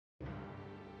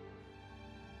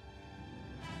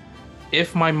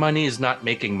if my money is not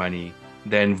making money,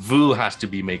 then Vu has to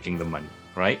be making the money,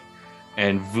 right?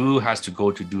 And Vu has to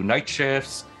go to do night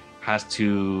shifts, has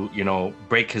to,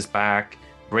 break his back,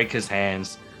 break his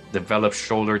hands, develop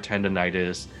shoulder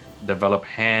tendonitis, develop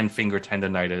hand finger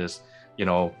tendonitis,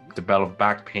 develop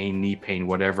back pain, knee pain,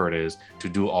 whatever it is, to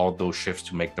do all those shifts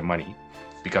to make the money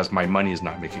because my money is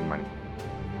not making money.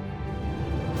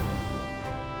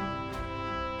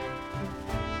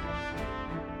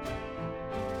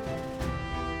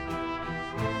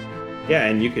 Yeah,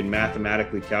 and you can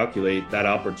mathematically calculate that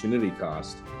opportunity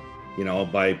cost,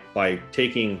 by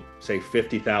taking, say,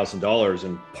 $50,000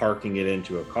 and parking it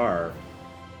into a car.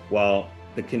 While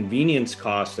the convenience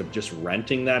cost of just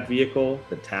renting that vehicle,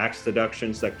 the tax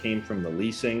deductions that came from the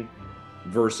leasing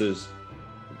versus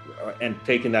and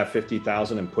taking that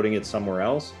 50,000 and putting it somewhere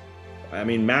else. I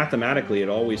mean, mathematically, it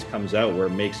always comes out where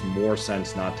it makes more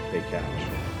sense not to pay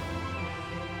cash.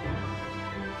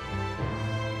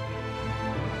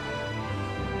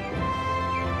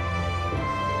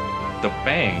 The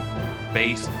bank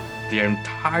based their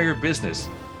entire business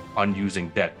on using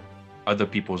debt, other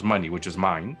people's money, which is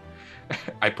mine.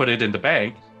 I put it in the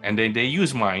bank and then they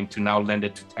use mine to now lend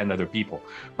it to 10 other people.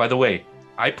 By the way,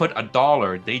 I put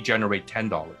 $1, they generate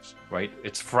 $10, right?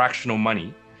 It's fractional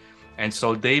money. And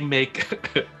so they make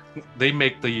they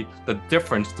make the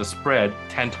difference, the spread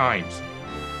 10 times.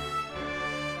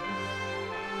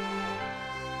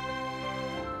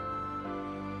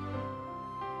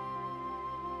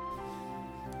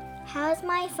 How's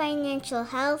my financial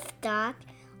health, Doc?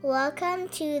 Welcome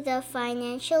to the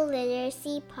Financial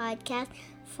Literacy Podcast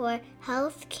for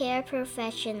healthcare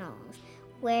professionals,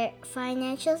 where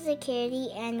financial security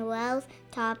and wealth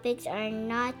topics are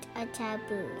not a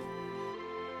taboo.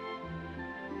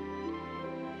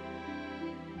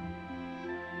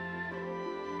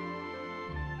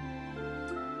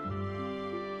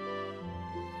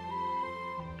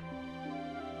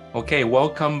 Okay,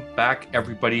 welcome back,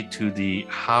 everybody, to the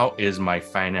How is My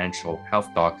Financial Health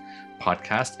Doc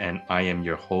podcast, and I am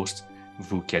your host,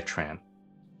 Vu Kiet Tran.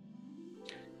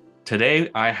 Today,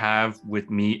 I have with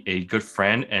me a good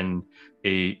friend and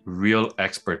a real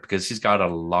expert because he's got a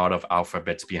lot of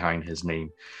alphabets behind his name,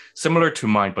 similar to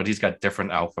mine, but he's got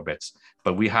different alphabets.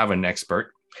 But we have an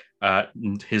expert.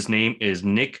 His name is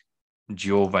Nick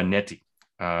Giovannetti.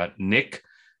 Nick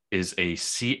is a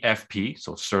CFP,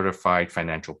 so Certified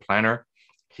Financial Planner.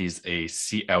 He's a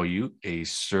CLU, a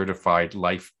Certified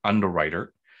Life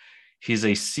Underwriter. He's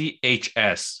a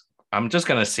CHS. I'm just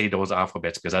going to say those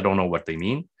alphabets because I don't know what they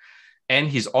mean. And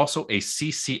he's also a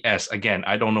CCS. Again,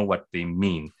 I don't know what they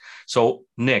mean. So,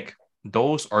 Nick,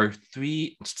 those are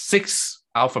 6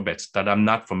 alphabets that I'm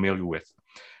not familiar with.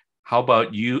 How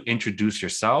about you introduce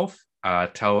yourself?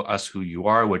 Tell us who you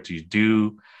are, what do you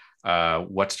do,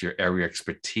 what's your area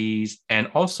expertise, and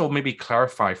also maybe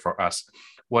clarify for us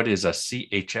what is a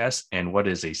CHS and what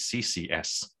is a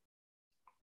CCS.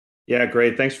 Yeah,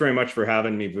 great. Thanks very much for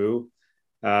having me, Vu.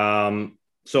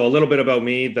 So a little bit about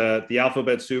me, the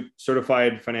Alphabet Soup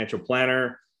Certified Financial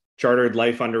Planner, Chartered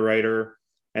Life Underwriter,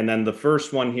 and then the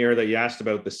first one here that you asked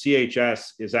about, the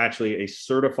CHS, is actually a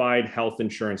Certified Health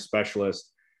Insurance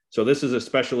Specialist. So this is a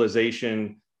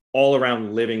specialization all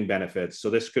around living benefits. So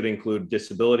this could include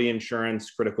disability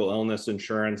insurance, critical illness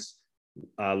insurance,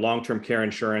 long-term care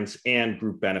insurance, and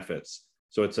group benefits.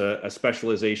 So it's a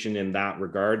specialization in that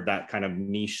regard, that kind of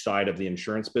niche side of the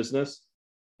insurance business.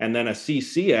 And then a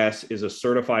CCS is a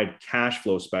Certified Cash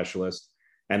Flow Specialist.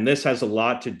 And this has a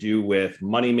lot to do with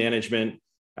money management,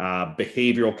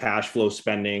 behavioral cash flow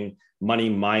spending, money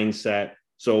mindset.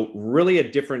 So really a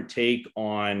different take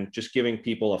on just giving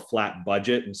people a flat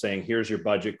budget and saying, here's your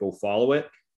budget, go follow it,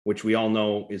 which we all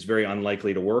know is very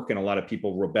unlikely to work. And a lot of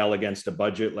people rebel against a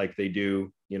budget like they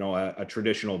do, a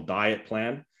traditional diet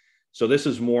plan. So this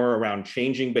is more around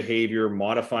changing behavior,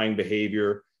 modifying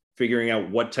behavior, figuring out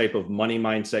what type of money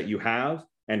mindset you have,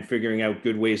 and figuring out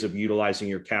good ways of utilizing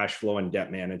your cash flow and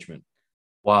debt management.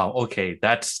 Wow. Okay.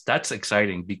 That's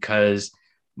exciting because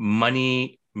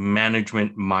money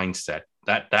management mindset,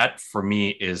 that for me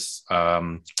is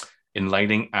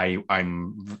enlightening.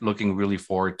 I'm looking really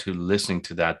forward to listening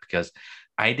to that because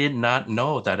I did not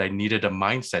know that I needed a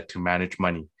mindset to manage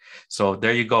money. So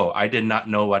there you go. I did not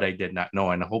know what I did not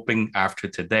know, and hoping after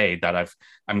today that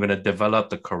I'm going to develop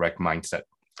the correct mindset.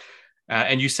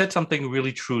 And you said something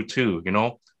really true too.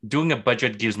 Doing a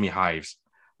budget gives me hives.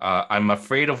 I'm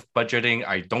afraid of budgeting.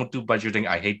 I don't do budgeting.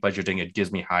 I hate budgeting. It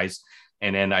gives me hives.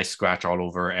 And then I scratch all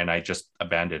over and I just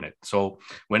abandon it. So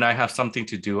when I have something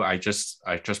to do, I just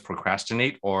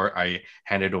procrastinate or I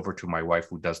hand it over to my wife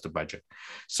who does the budget.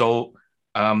 So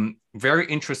very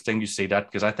interesting you say that,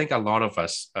 because I think a lot of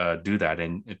us do that,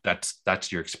 and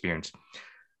that's your experience.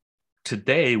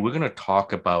 Today, we're going to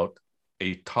talk about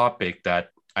a topic that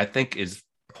I think is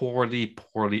poorly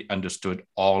understood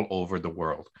all over the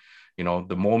world. You know,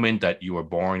 the moment that you were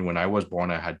born, when I was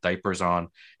born, I had diapers on,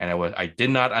 and I did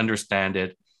not understand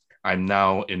it. I'm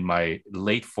now in my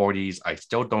late 40s. I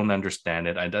still don't understand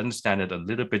it. I understand it a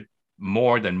little bit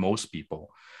more than most people,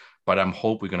 but I'm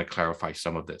hope we're going to clarify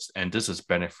some of this. And this is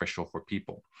beneficial for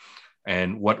people.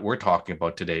 And what we're talking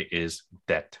about today is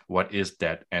debt. What is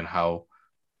debt, and how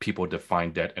people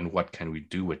define debt, and what can we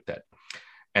do with debt?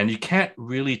 And you can't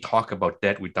really talk about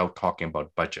debt without talking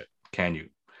about budget, can you?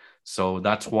 So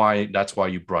that's why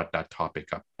you brought that topic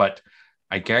up. But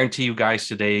I guarantee you guys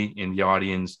today in the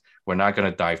audience, we're not going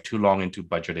to dive too long into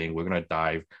budgeting. We're going to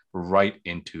dive right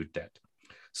into debt.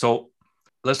 So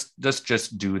let's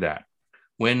just do that.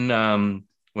 When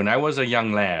I was a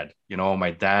young lad, you know, my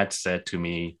dad said to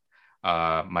me,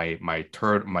 my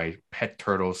pet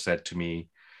turtle said to me,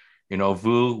 you know,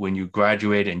 Vu, when you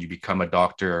graduate and you become a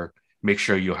doctor, make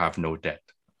sure you have no debt.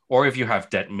 Or if you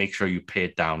have debt, make sure you pay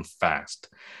it down fast.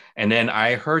 And then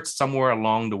I heard somewhere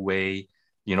along the way,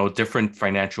 you know, different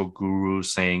financial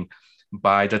gurus saying,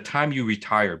 by the time you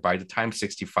retire, by the time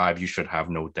 65, you should have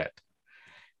no debt.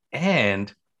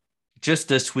 And just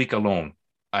this week alone,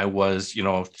 I was, you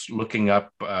know, looking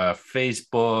up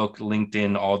Facebook,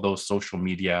 LinkedIn, all those social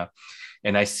media,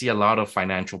 and I see a lot of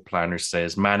financial planners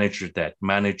says, manage your debt,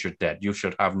 manage your debt. You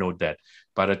should have no debt.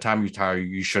 By the time you retire,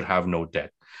 you should have no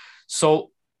debt.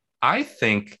 So I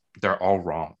think they're all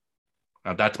wrong.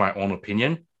 Now, that's my own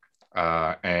opinion,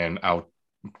 and I'll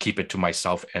keep it to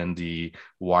myself and the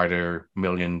wider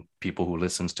million people who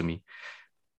listens to me.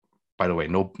 By the way,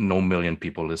 no million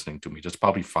people listening to me. There's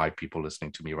probably 5 people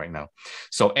listening to me right now.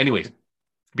 So anyways,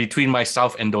 between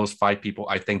myself and those 5 people,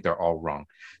 I think they're all wrong.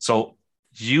 So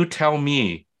you tell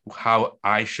me how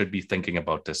I should be thinking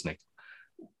about this, Nick.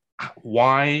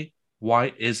 Why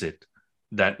is it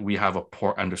that we have a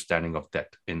poor understanding of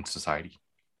debt in society?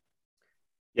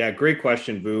 Yeah, great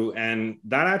question, Vu. And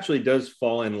that actually does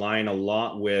fall in line a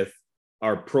lot with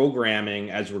our programming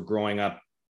as we're growing up,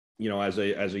 you know, as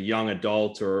a young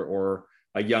adult or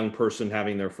a young person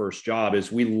having their first job,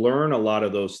 is we learn a lot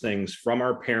of those things from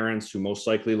our parents, who most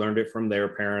likely learned it from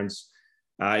their parents.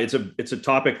 It's a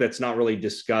topic that's not really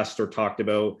discussed or talked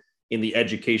about in the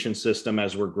education system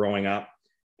as we're growing up.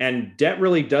 And debt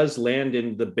really does land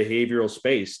in the behavioral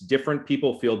space. Different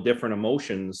people feel different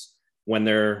emotions when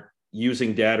they're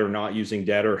using debt or not using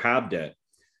debt or have debt.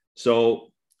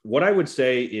 So what I would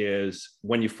say is,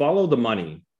 when you follow the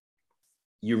money,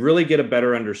 you really get a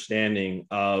better understanding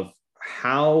of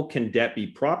how can debt be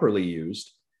properly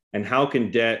used, and how can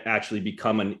debt actually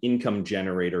become an income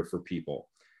generator for people.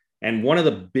 And one of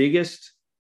the biggest,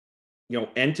 you know,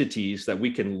 entities that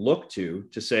we can look to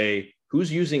say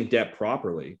who's using debt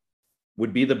properly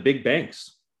would be the big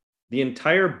banks. The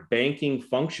entire banking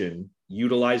function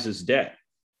utilizes debt,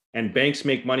 and banks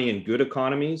make money in good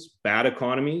economies, bad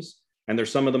economies, and they're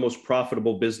some of the most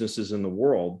profitable businesses in the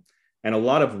world. And a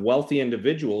lot of wealthy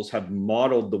individuals have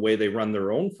modeled the way they run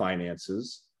their own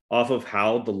finances off of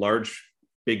how the large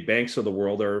big banks of the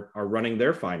world are running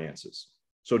their finances.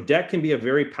 So debt can be a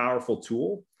very powerful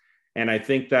tool. And I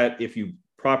think that if you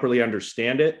properly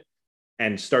understand it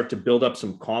and start to build up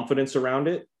some confidence around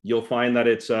it, you'll find that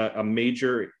it's a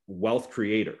major wealth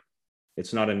creator.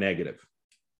 It's not a negative.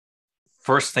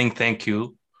 First thing, thank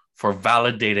you for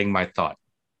validating my thought.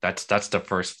 That's the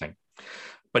first thing.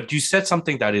 But you said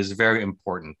something that is very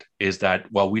important, is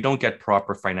that, well, we don't get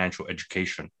proper financial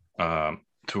education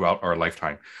throughout our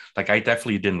lifetime. Like, I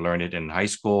definitely didn't learn it in high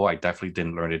school. I definitely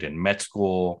didn't learn it in med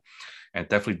school, and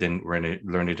definitely didn't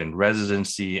learn it in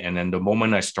residency. And then the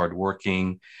moment I start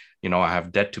working, you know, I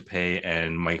have debt to pay,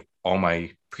 and all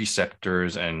my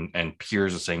preceptors and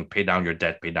peers are saying, pay down your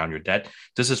debt, pay down your debt.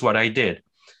 This is what I did.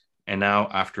 And now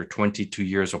after 22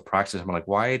 years of practice, I'm like,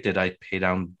 why did I pay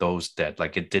down those debt?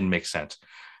 Like, it didn't make sense.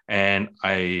 And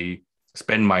I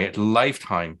spend my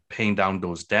lifetime paying down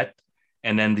those debt,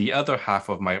 and then the other half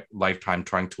of my lifetime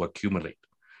trying to accumulate,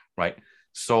 right?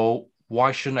 So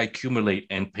why shouldn't I accumulate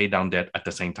and pay down debt at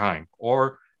the same time?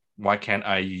 Or why can't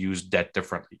I use debt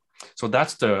differently? So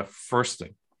that's the first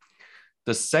thing.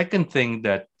 The second thing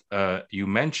that you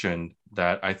mentioned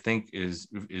that I think is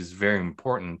very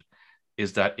important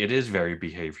is that it is very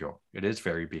behavioral. It is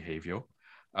very behavioral.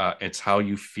 It's how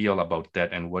you feel about debt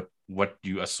and what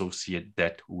you associate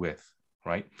debt with,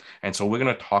 right? And so we're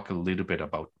going to talk a little bit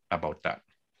about that.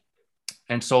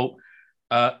 And so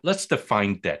let's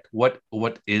define debt. What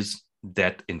is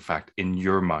debt, in fact, in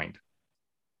your mind?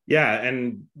 Yeah,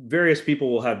 and various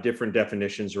people will have different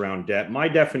definitions around debt. My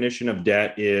definition of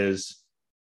debt is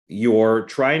you're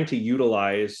trying to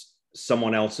utilize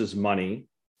someone else's money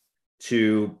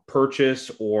to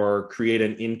purchase or create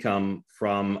an income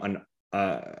from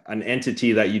an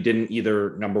entity that you didn't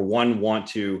either, number one, want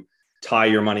to tie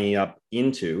your money up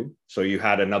into, so you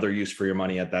had another use for your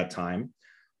money at that time,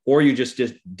 or you just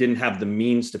didn't have the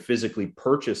means to physically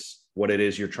purchase what it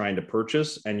is you're trying to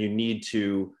purchase, and you need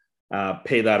to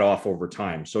pay that off over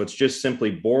time. So it's just simply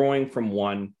borrowing from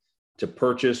one to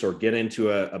purchase or get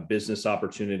into a business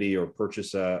opportunity or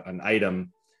purchase an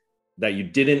item that you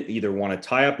didn't either want to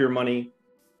tie up your money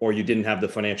or you didn't have the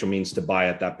financial means to buy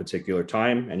at that particular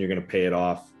time, and you're going to pay it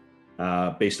off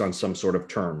based on some sort of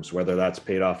terms, whether that's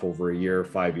paid off over a year,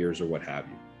 5 years, or what have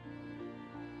you.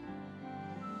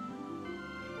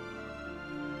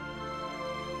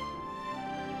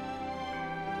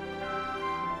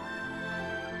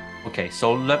 Okay,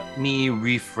 so let me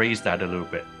rephrase that a little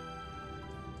bit.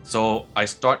 So I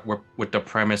start with the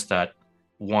premise that,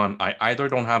 one, I either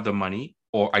don't have the money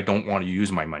or I don't want to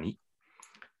use my money.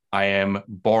 I am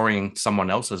borrowing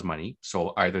someone else's money.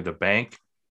 So either the bank,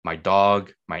 my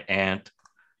dog, my aunt,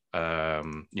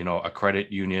 a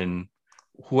credit union,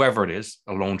 whoever it is,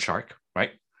 a loan shark,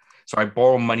 right? So I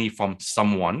borrow money from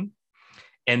someone,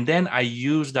 and then I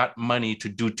use that money to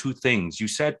do two things. You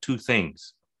said two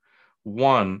things.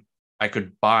 One, I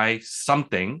could buy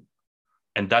something,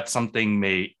 and that something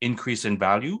may increase in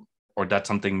value, or that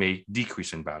something may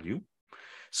decrease in value.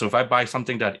 So if I buy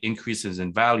something that increases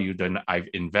in value, then I've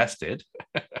invested.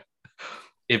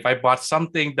 If I bought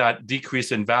something that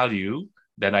decreased in value,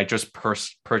 then I just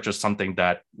purchased something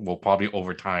that will probably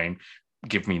over time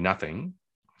give me nothing.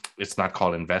 It's not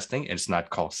called investing. It's not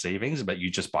called savings, but you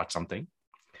just bought something.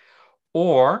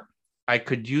 Or I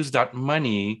could use that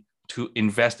money to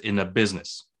invest in a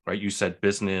business, right? You said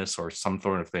business or some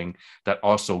sort of thing that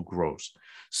also grows.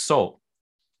 So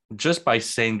just by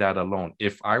saying that alone,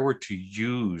 if I were to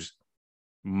use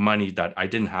money that I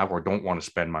didn't have or don't want to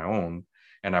spend my own,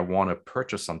 and I want to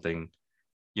purchase something,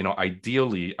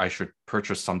 ideally I should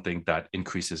purchase something that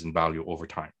increases in value over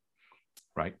time,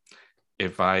 right?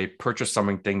 If I purchase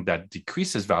something that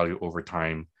decreases value over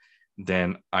time,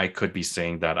 then I could be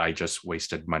saying that I just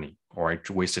wasted money, or I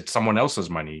wasted someone else's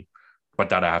money, but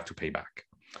that I have to pay back.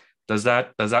 Does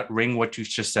that ring what you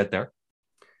just said there?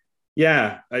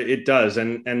 Yeah, it does.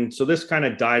 And so this kind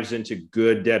of dives into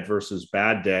good debt versus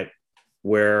bad debt,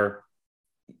 where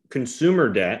consumer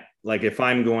debt, like if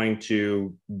I'm going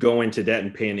to go into debt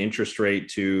and pay an interest rate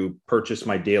to purchase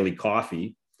my daily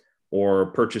coffee or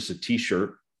purchase a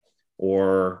t-shirt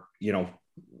or,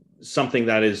 something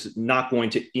that is not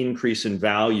going to increase in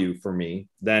value for me,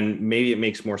 then maybe it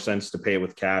makes more sense to pay it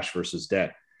with cash versus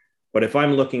debt. But if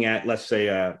I'm looking at, let's say,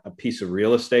 a piece of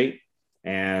real estate,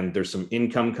 and there's some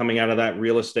income coming out of that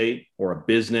real estate, or a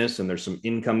business and there's some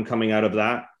income coming out of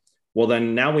that, well,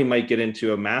 then now we might get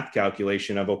into a math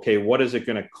calculation of, okay, what is it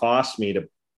going to cost me to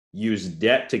use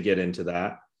debt to get into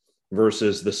that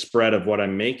versus the spread of what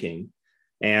I'm making?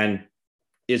 And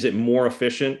is it more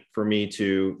efficient for me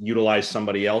to utilize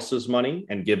somebody else's money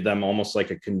and give them almost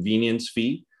like a convenience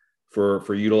fee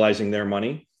for utilizing their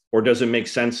money? Or does it make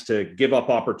sense to give up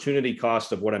opportunity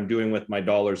cost of what I'm doing with my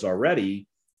dollars already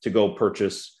to go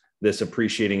purchase this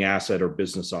appreciating asset or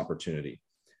business opportunity?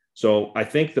 So I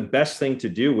think the best thing to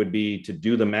do would be to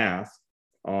do the math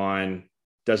on,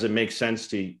 does it make sense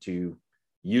to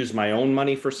use my own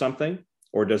money for something,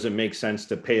 or does it make sense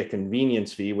to pay a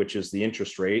convenience fee, which is the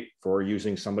interest rate for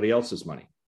using somebody else's money?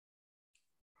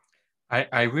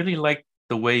 I really like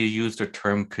the way you use the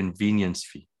term convenience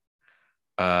fee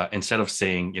instead of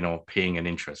saying, paying an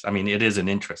interest. I mean, it is an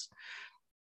interest.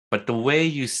 But the way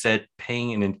you said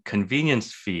paying an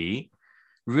inconvenience fee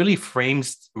really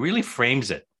frames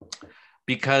it,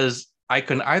 because I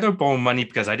can either borrow money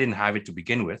because I didn't have it to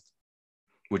begin with,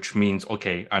 which means,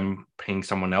 okay, I'm paying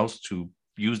someone else to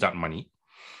use that money.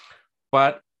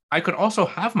 But I could also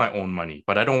have my own money,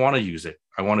 but I don't want to use it.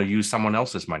 I want to use someone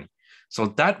else's money. So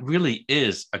that really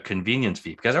is a convenience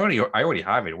fee, because I already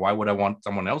have it. Why would I want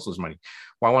someone else's money?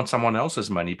 Well, I want someone else's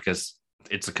money because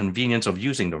it's a convenience of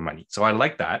using the money. So I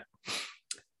like that.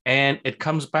 And it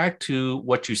comes back to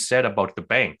what you said about the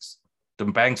banks. The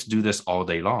banks do this all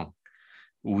day long.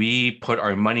 We put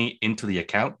our money into the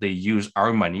account. They use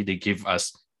our money. They give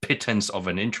us pittance of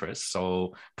an interest,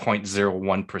 so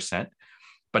 0.01%.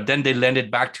 But then they lend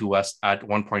it back to us at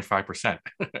 1.5%,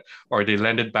 or they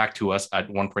lend it back to us at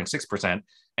 1.6%,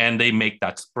 and they make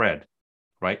that spread,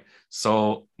 right?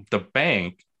 So the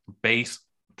bank based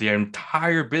their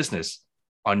entire business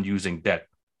on using debt,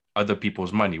 other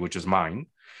people's money, which is mine.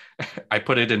 I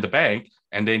put it in the bank,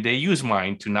 and then they use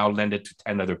mine to now lend it to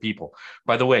 10 other people.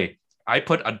 By the way, I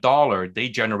put $1, they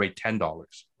generate $10,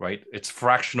 right? It's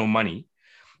fractional money.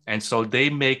 And so they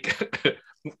make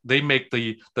they make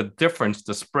the difference,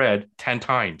 the spread 10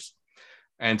 times.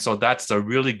 And so that's a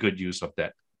really good use of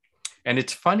debt. And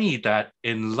it's funny that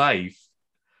in life,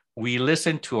 we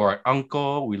listen to our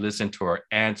uncle, we listen to our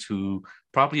aunts who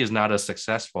probably is not as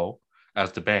successful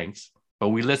as the banks, but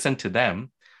we listen to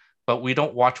them, but we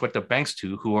don't watch what the banks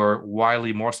do, who are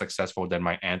wildly more successful than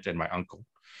my aunt and my uncle,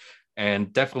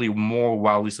 and definitely more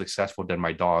wildly successful than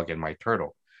my dog and my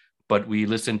turtle. But we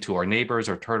listen to our neighbors,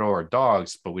 our turtle, or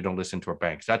dogs, but we don't listen to our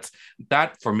banks.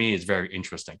 That for me is very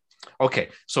interesting. Okay,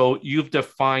 so you've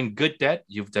defined good debt,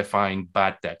 you've defined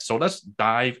bad debt. So let's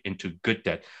dive into good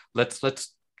debt. Let's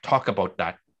talk about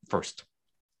that first.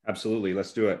 Absolutely,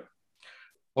 let's do it.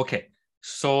 Okay,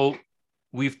 so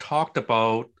we've talked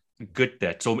about good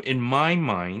debt. So in my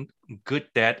mind, good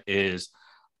debt is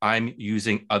I'm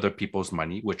using other people's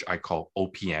money, which I call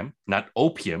OPM, not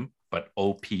opium, but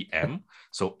OPM.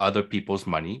 So other people's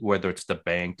money, whether it's the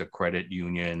bank, the credit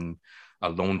union, a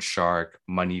loan shark,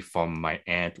 money from my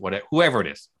aunt, whatever, whoever it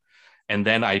is. And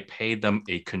then I pay them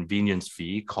a convenience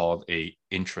fee called a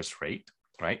interest rate,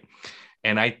 right?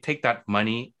 And I take that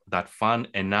money, that fund,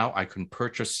 and now I can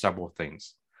purchase several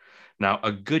things. Now,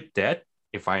 a good debt,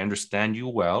 if I understand you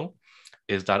well,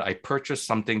 is that I purchase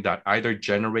something that either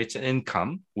generates an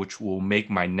income, which will make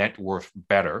my net worth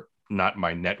better, not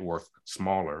my net worth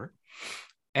smaller,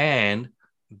 and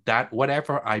that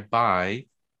whatever I buy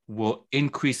will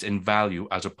increase in value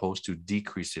as opposed to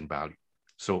decrease in value.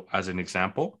 So as an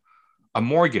example, a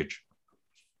mortgage.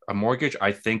 A mortgage,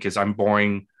 I think, is I'm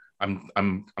going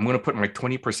to put my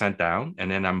 20% down,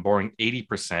 and then I'm borrowing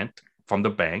 80% from the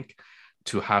bank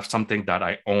to have something that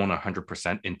I own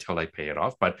 100% until I pay it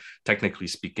off. But technically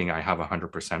speaking, I have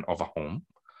 100% of a home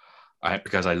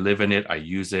because I live in it, I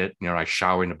use it, I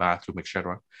shower in the bathroom,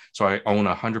 etc. So I own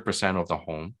 100% of the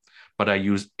home, but I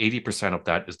use 80% of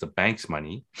that is the bank's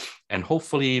money. And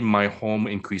hopefully my home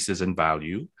increases in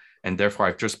value. And therefore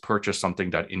I've just purchased something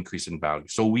that increases in value.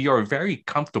 So we are very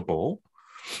comfortable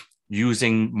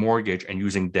using mortgage and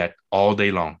using debt all day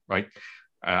long, right?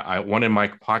 One of my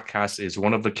podcasts is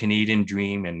one of the Canadian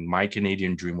dream, and my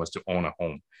Canadian dream was to own a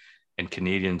home, and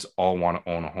Canadians all want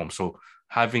to own a home. So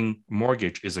having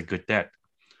mortgage is a good debt.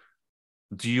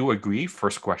 Do you agree?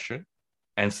 First question.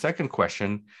 And second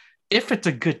question, if it's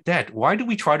a good debt, why do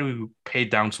we try to pay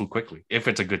down so quickly if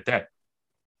it's a good debt?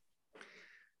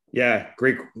 Yeah,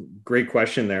 great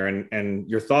question there. And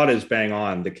your thought is bang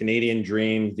on. The Canadian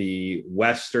dream, the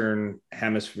Western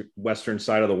hemisphere, Western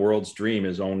side of the world's dream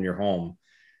is own your home.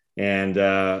 And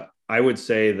I would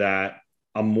say that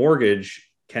a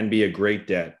mortgage can be a great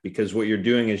debt because what you're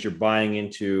doing is you're buying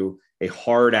into a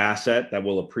hard asset that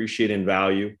will appreciate in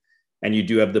value. And you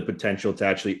do have the potential to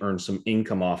actually earn some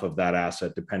income off of that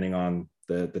asset, depending on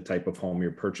the type of home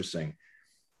you're purchasing.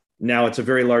 Now, it's a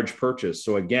very large purchase.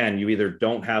 So again, you either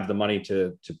don't have the money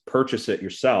to purchase it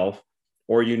yourself,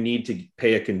 or you need to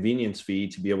pay a convenience fee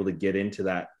to be able to get into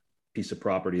that piece of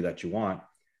property that you want.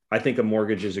 I think a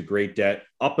mortgage is a great debt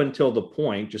up until the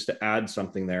point, just to add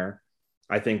something there,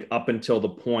 I think up until the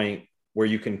point where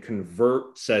you can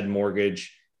convert said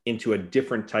mortgage into a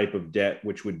different type of debt,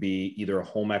 which would be either a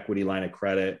home equity line of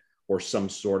credit or some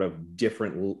sort of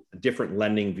different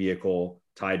lending vehicle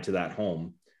tied to that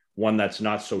home, one that's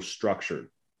not so structured.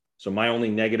 So my only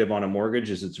negative on a mortgage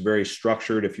is it's very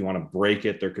structured. If you want to break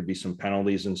it, there could be some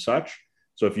penalties and such.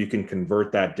 So if you can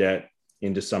convert that debt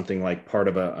into something like part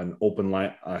of an open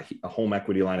line, a home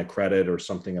equity line of credit or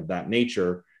something of that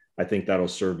nature, I think that'll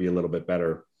serve you a little bit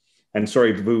better. And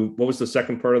sorry, Vu, what was the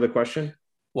second part of the question?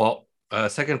 Well,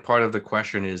 second part of the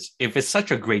question is, if it's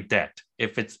such a great debt,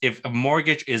 if a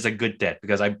mortgage is a good debt,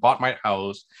 because I bought my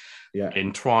house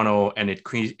in Toronto and it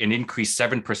increased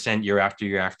 7% year after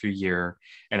year after year.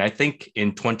 And I think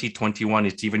in 2021,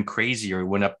 it's even crazier. It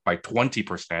went up by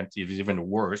 20%. It was even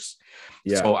worse.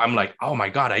 Yeah. So I'm like, oh my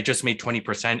God, I just made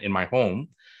 20% in my home.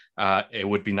 It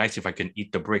would be nice if I can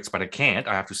eat the bricks, but I can't.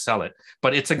 I have to sell it.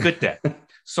 But it's a good debt.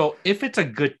 So if it's a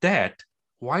good debt,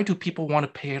 why do people want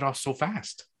to pay it off so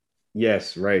fast?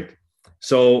 Yes, right.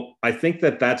 So I think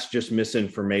that that's just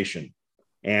misinformation.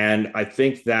 And I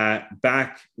think that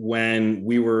back when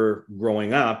we were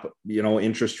growing up,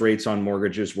 interest rates on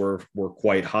mortgages were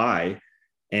quite high.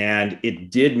 And it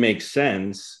did make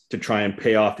sense to try and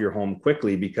pay off your home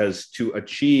quickly, because to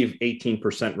achieve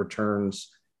 18% returns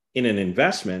in an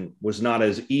investment was not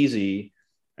as easy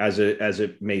as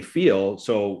it may feel.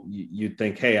 So you'd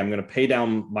think, hey, I'm going to pay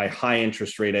down my high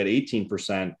interest rate at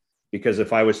 18%. because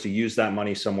if I was to use that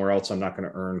money somewhere else, I'm not going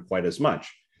to earn quite as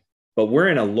much. But we're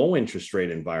in a low interest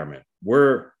rate environment.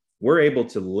 We're able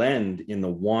to lend in the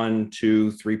 1,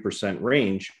 2, 3%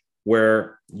 range,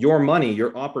 where your money,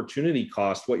 your opportunity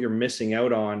cost, what you're missing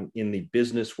out on in the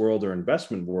business world or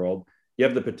investment world, you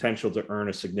have the potential to earn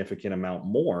a significant amount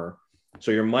more.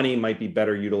 So your money might be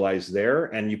better utilized there,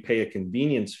 and you pay a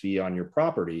convenience fee on your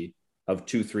property of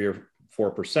 2, 3, or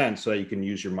 4% so that you can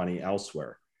use your money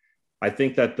elsewhere. I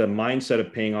think that the mindset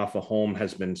of paying off a home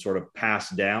has been sort of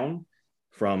passed down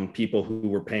from people who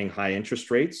were paying high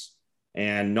interest rates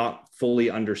and not fully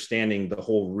understanding the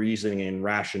whole reasoning and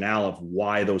rationale of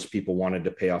why those people wanted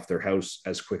to pay off their house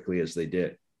as quickly as they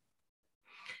did.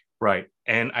 Right.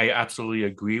 And I absolutely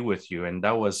agree with you. And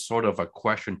that was sort of a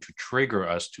question to trigger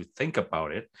us to think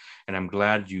about it. And I'm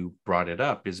glad you brought it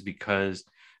up, is because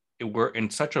we're in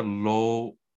such a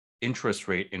low interest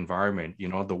rate environment.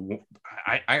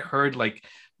 I heard like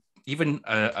even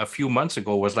a few months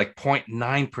ago was like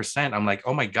 0.9%. I'm like,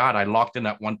 oh my God, I locked in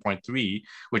at 1.3,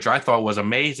 which I thought was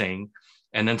amazing.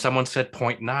 And then someone said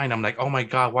 0.9. I'm like, oh my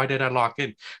God, why did I lock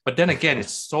in? But then again,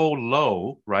 it's so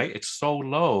low, right? It's so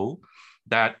low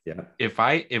that if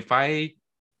I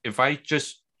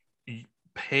just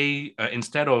pay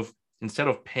instead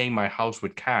of paying my house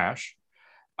with cash,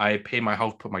 I pay my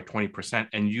house, put my 20%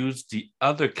 and use the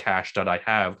other cash that I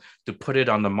have to put it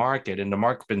on the market. And the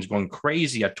market is going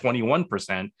crazy at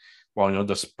 21%, while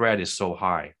the spread is so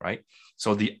high, right?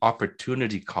 So the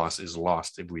opportunity cost is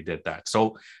lost if we did that.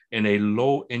 So in a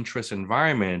low interest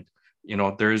environment,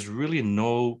 there's really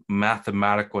no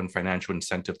mathematical and financial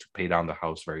incentive to pay down the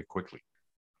house very quickly.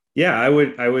 Yeah, I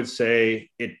would say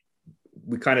it.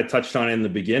 We kind of touched on it in the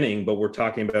beginning, but we're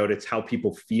talking about it's how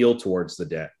people feel towards the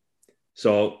debt.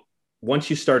 So once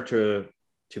you start to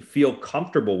feel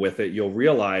comfortable with it, you'll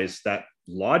realize that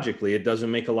logically, it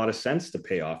doesn't make a lot of sense to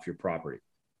pay off your property,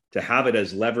 to have it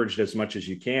as leveraged as much as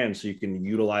you can so you can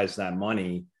utilize that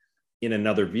money in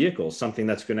another vehicle, something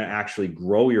that's going to actually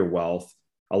grow your wealth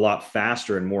a lot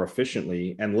faster and more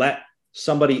efficiently, and let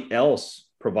somebody else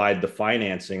provide the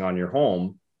financing on your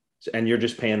home. And you're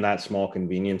just paying that small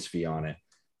convenience fee on it.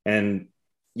 And,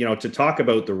 to talk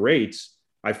about the rates,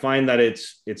 I find that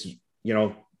it's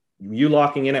you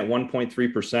locking in at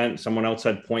 1.3%, someone else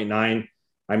had 0.9.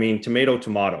 I mean,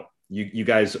 tomato. You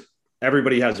guys,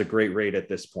 everybody has a great rate at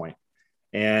this point.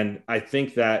 And I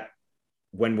think that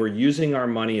when we're using our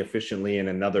money efficiently in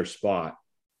another spot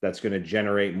that's going to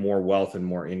generate more wealth and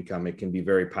more income, it can be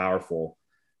very powerful.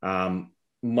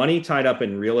 Money tied up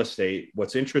in real estate,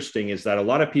 what's interesting is that a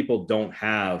lot of people don't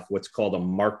have what's called a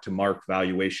mark-to-market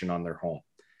valuation on their home,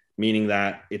 meaning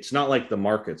that it's not like the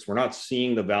markets. We're not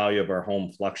seeing the value of our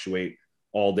home fluctuate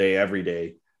all day, every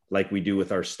day, like we do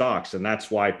with our stocks. And that's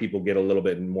why people get a little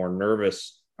bit more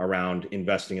nervous around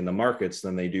investing in the markets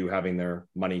than they do having their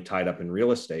money tied up in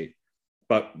real estate.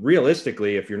 But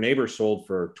realistically, if your neighbor sold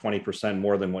for 20%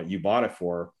 more than what you bought it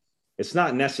for, it's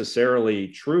not necessarily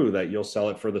true that you'll sell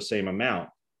it for the same amount,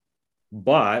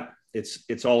 but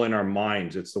it's all in our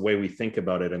minds. It's the way we think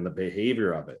about it and the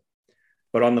behavior of it.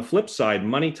 But on the flip side,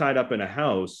 money tied up in a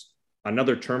house,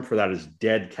 another term for that is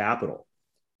dead capital.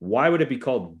 Why would it be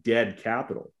called dead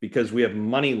capital? Because we have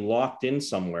money locked in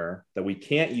somewhere that we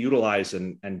can't utilize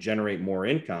and generate more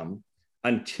income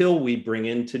until we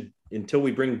bring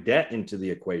debt into the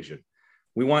equation.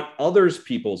 We want others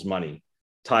people's money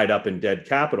tied up in dead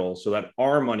capital so that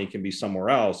our money can be somewhere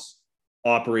else,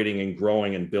 operating and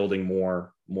growing and building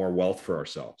more wealth for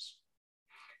ourselves.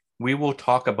 We will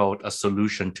talk about a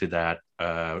solution to that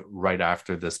right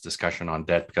after this discussion on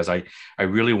debt, because I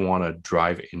really want to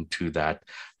drive into that,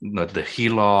 the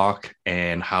HELOC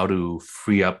and how to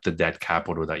free up the debt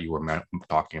capital that you were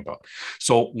talking about.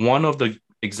 So one of the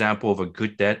example of a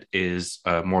good debt is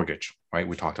a mortgage, right?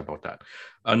 We talked about that.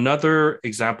 Another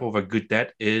example of a good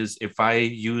debt is if I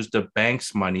use the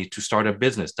bank's money to start a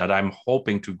business that I'm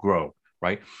hoping to grow,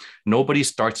 right? Nobody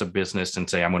starts a business and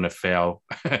say, I'm going to fail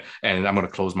and I'm going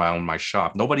to close my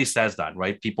shop. Nobody says that,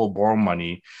 right? People borrow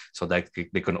money so that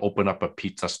they can open up a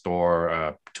pizza store,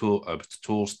 a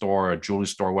tool store, a jewelry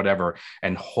store, whatever,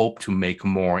 and hope to make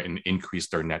more and increase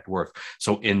their net worth.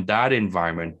 So in that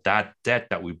environment, that debt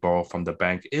that we borrow from the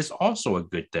bank is also a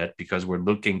good debt, because we're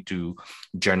looking to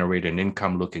generate an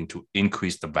income, looking to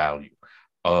increase the value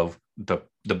of the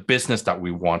business that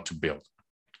we want to build.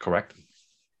 Correct?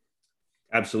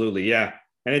 Absolutely. Yeah.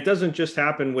 And it doesn't just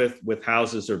happen with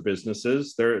houses or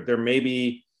businesses. There may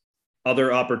be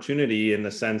other opportunity in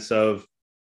the sense of,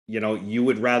 you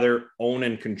would rather own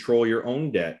and control your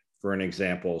own debt, for an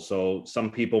example. So some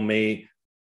people may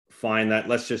find that,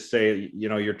 let's just say,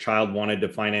 your child wanted to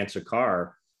finance a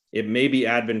car. it may be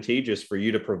advantageous for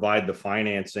you to provide the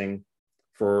financing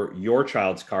for your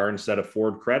child's car instead of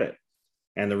Ford Credit.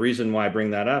 And the reason why I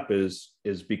bring that up is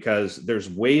because there's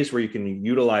ways where you can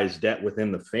utilize debt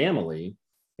within the family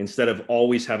instead of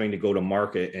always having to go to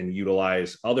market and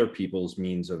utilize other people's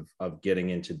means of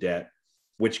getting into debt,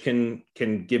 which can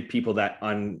give people that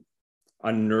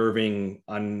unnerving,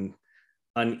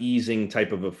 uneasing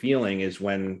type of a feeling is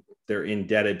when they're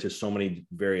indebted to so many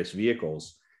various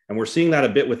vehicles. And we're seeing that a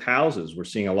bit with houses. We're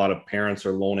seeing a lot of parents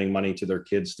are loaning money to their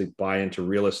kids to buy into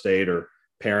real estate, or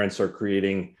parents are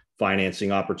creating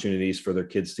financing opportunities for their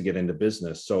kids to get into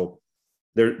business. So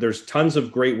there's tons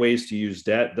of great ways to use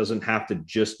debt. It doesn't have to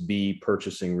just be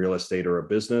purchasing real estate or a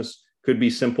business. Could be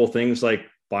simple things like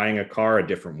buying a car a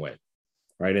different way,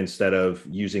 right? Instead of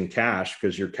using cash,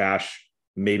 because your cash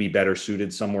may be better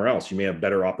suited somewhere else. You may have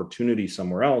better opportunity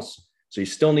somewhere else. So you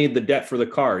still need the debt for the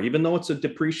car. Even though it's a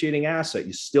depreciating asset,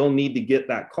 you still need to get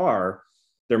that car.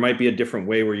 There might be a different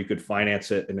way where you could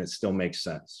finance it and it still makes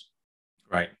sense.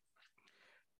 Right.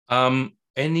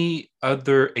 Any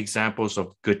other examples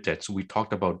of good debts? We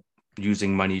talked about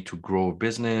using money to grow a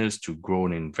business, to grow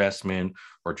an investment,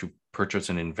 or to purchase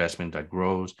an investment that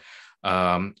grows.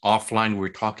 Offline, we're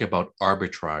talking about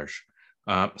arbitrage.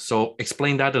 So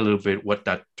explain that a little bit, what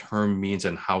that term means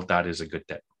and how that is a good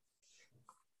debt.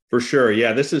 For sure.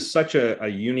 Yeah, this is such a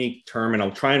unique term, and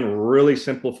I'll try and really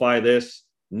simplify this,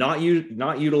 not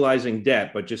utilizing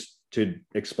debt, but just to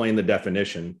explain the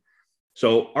definition.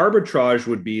 So arbitrage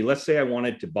would be, let's say I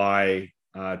wanted to buy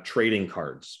trading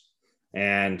cards,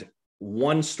 and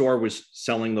one store was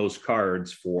selling those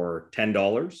cards for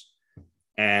 $10,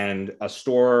 and a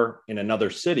store in another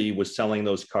city was selling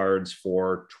those cards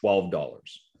for $12.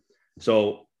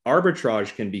 So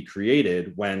arbitrage can be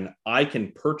created when I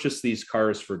can purchase these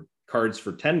cards for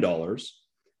 $10.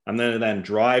 I'm going to then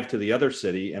drive to the other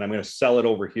city and I'm going to sell it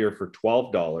over here for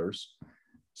 $12.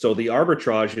 So the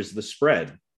arbitrage is the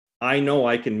spread. I know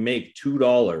I can make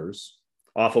 $2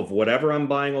 off of whatever I'm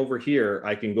buying over here.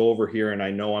 I can go over here and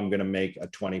I know I'm going to make a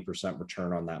 20%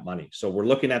 return on that money. So we're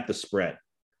looking at the spread.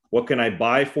 What can I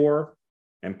buy for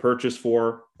and purchase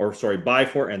for, or sorry, buy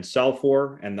for and sell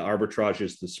for? And the arbitrage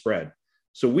is the spread.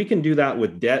 So we can do that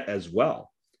with debt as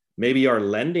well. Maybe our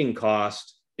lending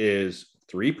cost is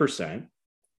 3%,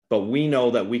 but we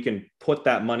know that we can put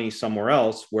that money somewhere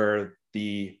else where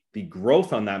the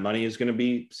growth on that money is going to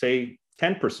be, say,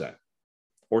 10%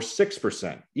 or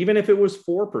 6%. Even if it was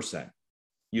 4%,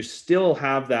 you still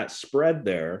have that spread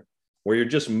there where you're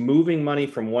just moving money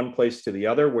from one place to the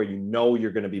other, where you know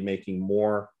you're going to be making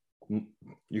more.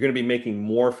 You're going to be making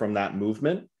more from that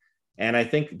movement. And I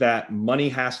think that money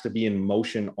has to be in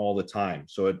motion all the time.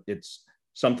 So it's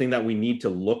something that we need to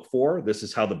look for. This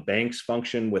is how the banks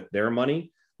function with their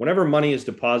money. Whenever money is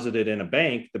deposited in a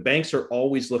bank, the banks are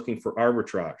always looking for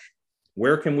arbitrage.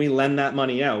 Where can we lend that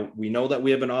money out? We know that we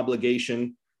have an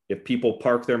obligation, if people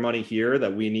park their money here,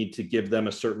 that we need to give them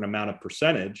a certain amount of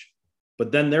percentage,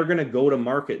 but then they're going to go to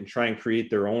market and try and create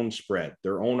their own spread,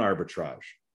 their own arbitrage,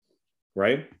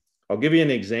 right? I'll give you an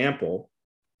example.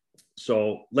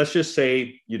 So let's just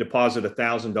say you deposit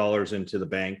 $1,000 into the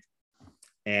bank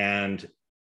and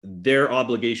their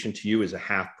obligation to you is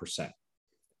 0.5%.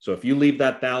 So if you leave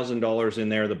that $1,000 in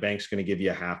there, the bank's going to give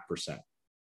you 0.5%,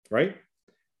 right?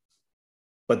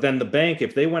 But then the bank,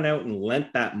 if they went out and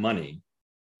lent that money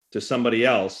to somebody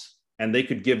else and they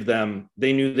could give them,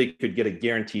 they knew they could get a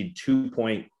guaranteed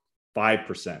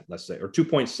 2.5%, let's say, or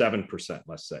 2.7%,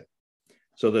 let's say.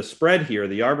 So the spread here,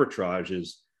 the arbitrage,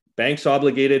 is banks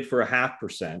obligated for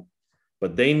 0.5%,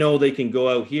 but they know they can go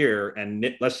out here and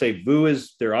let's say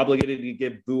they're obligated to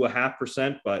give VU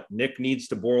 0.5%, but Nick needs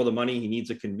to borrow the money. He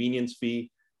needs a convenience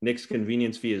fee. Nick's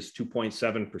convenience fee is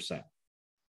 2.7%,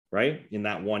 right? In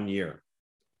that 1 year.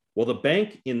 Well, the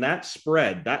bank in that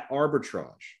spread, that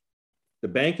arbitrage, the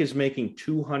bank is making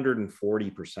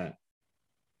 240%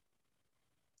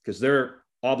 because their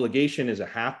obligation is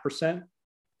 0.5%.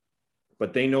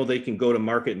 But they know they can go to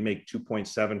market and make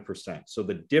 2.7%. So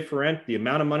the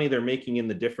amount of money they're making in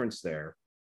the difference there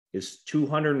is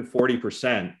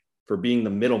 240% for being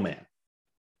the middleman,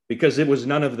 because it was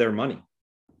none of their money.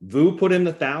 VU put in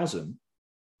the 1,000.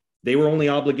 They were only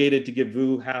obligated to give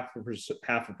VU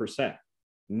 0.5%.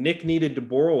 Nick needed to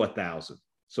borrow 1,000.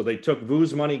 So they took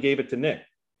VU's money, gave it to Nick.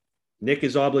 Nick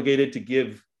is obligated to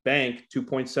give bank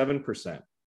 2.7%.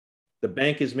 The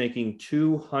bank is making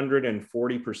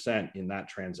 240% in that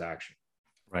transaction.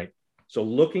 Right. So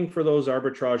looking for those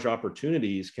arbitrage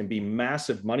opportunities can be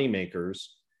massive money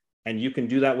makers, and you can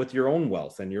do that with your own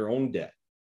wealth and your own debt.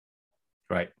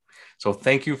 Right. So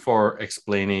thank you for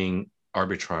explaining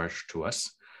arbitrage to us.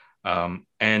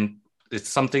 And it's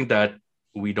something that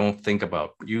we don't think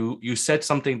about. You said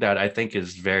something that I think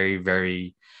is very,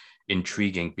 very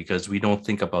intriguing, because we don't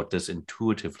think about this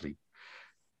intuitively.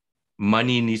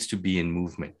 Money needs to be in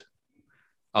movement.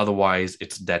 Otherwise,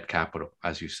 it's dead capital,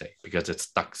 as you say, because it's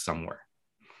stuck somewhere.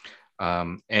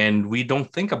 And we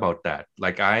don't think about that.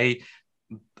 Like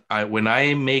when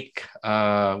I make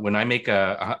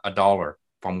a dollar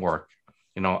from work,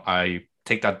 I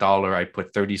take that dollar, I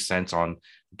put 30 cents on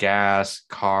gas,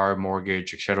 car,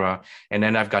 mortgage, etc. And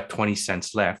then I've got 20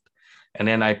 cents left. And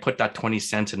then I put that 20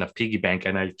 cents in a piggy bank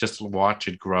and I just watch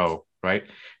it grow, right?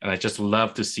 And I just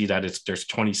love to see that there's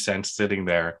 20 cents sitting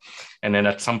there. And then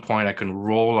at some point I can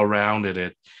roll around in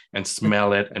it and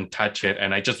smell it and touch it.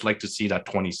 And I just like to see that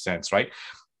 20 cents, right?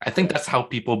 I think that's how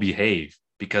people behave,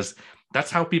 because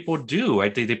that's how people do,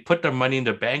 right? They put their money in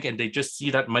the bank and they just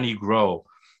see that money grow.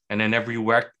 And then every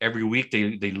week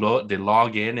they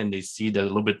log in and they see a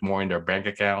little bit more in their bank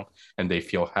account and they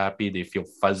feel happy, they feel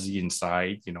fuzzy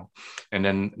inside, And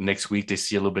then next week they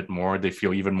see a little bit more, they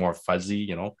feel even more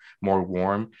fuzzy, more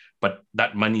warm. But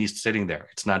that money is sitting there.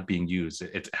 It's not being used.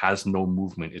 It has no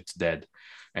movement. It's dead.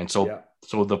 And so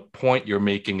the point you're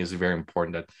making is very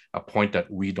important, that a point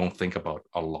that we don't think about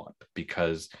a lot,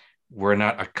 because we're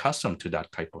not accustomed to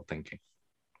that type of thinking.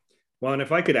 Well, and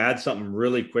if I could add something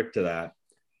really quick to that,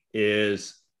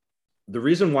 is the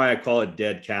reason why I call it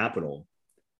dead capital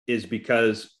is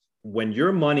because when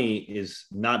your money is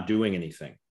not doing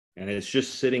anything and it's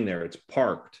just sitting there, it's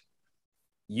parked,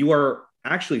 you are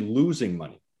actually losing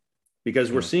money,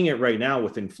 because we're seeing it right now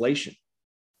with inflation,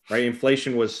 right?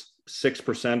 Inflation was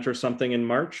 6% or something in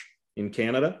March in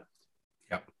Canada.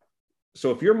 Yeah.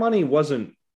 So if your money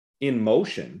wasn't in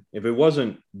motion, if it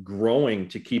wasn't growing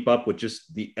to keep up with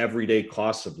just the everyday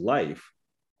costs of life,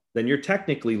 then you're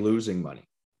technically losing money.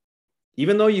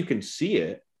 Even though you can see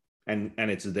it and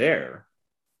it's there,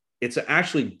 it's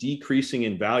actually decreasing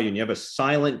in value. And you have a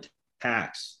silent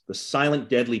tax, the silent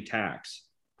deadly tax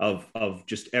of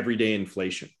just everyday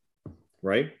inflation,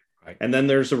 right? And then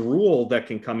there's a rule that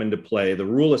can come into play. The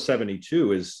rule of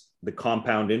 72 is the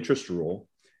compound interest rule.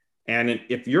 And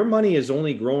if your money is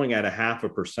only growing at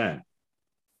 0.5%,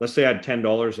 let's say I had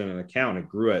 $10 in an account, it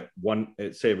grew at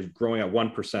say it was growing at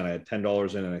 1%, I had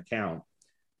 $10 in an account.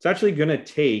 It's actually going to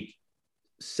take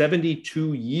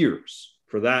 72 years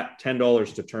for that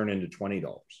 $10 to turn into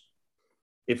 $20.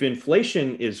 If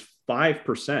inflation is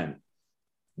 5%,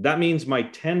 that means my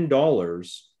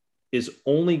 $10 is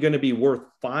only going to be worth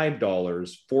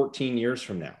 $5 14 years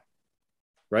from now,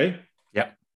 right?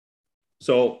 Yeah.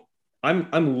 So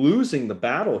I'm losing the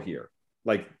battle here.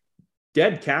 Like,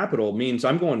 dead capital means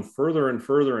I'm going further and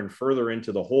further and further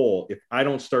into the hole if I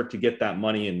don't start to get that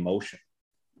money in motion,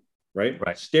 right?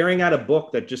 Staring at a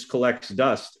book that just collects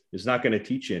dust is not going to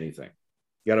teach you anything.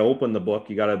 You got to open the book,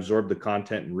 you got to absorb the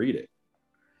content and read it.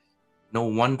 No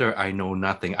wonder I know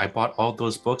nothing. I bought all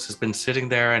those books. It's been sitting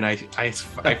there and I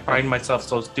find myself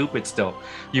so stupid still.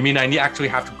 You mean I actually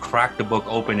have to crack the book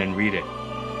open and read it?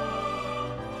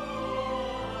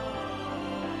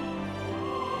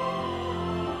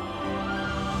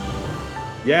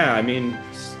 Yeah, I mean,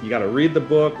 you got to read the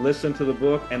book, listen to the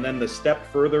book, and then the step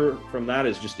further from that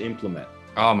is just implement.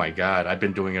 Oh my God, I've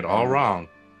been doing it all wrong.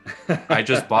 I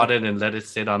just bought it and let it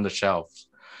sit on the shelves.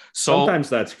 So sometimes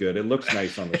that's good. It looks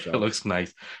nice on the shelf. It looks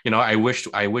nice. I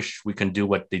wish we can do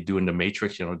what they do in the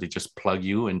Matrix. They just plug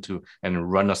you into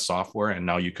and run a software, and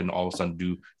now you can all of a sudden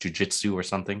do jujitsu or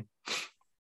something.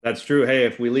 That's true. Hey,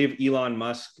 if we leave Elon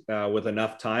Musk with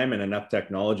enough time and enough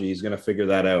technology, he's going to figure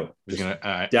that out.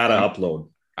 Data upload.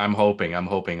 I'm hoping.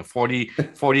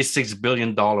 $46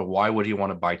 billion. Why would he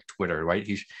want to buy Twitter, right?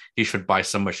 He should buy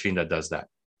some machine that does that.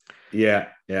 Yeah,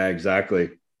 exactly.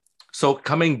 So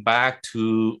coming back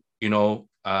to,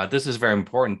 this is very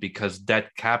important, because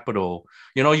debt capital,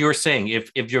 you were saying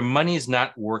if your money is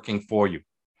not working for you,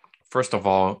 first of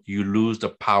all, you lose the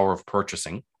power of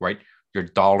purchasing, right? Your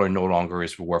dollar no longer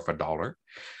is worth $1.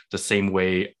 The same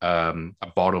way a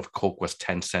bottle of Coke was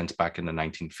 10 cents back in the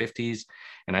 1950s.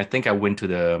 And I think I went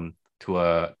to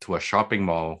a shopping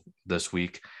mall this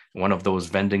week, one of those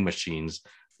vending machines,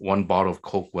 one bottle of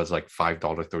Coke was like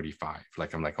 $5.35.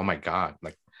 Like, I'm like, oh my God,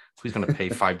 like who's going to pay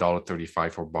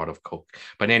 $5.35 for a bottle of Coke?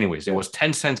 But anyways, it was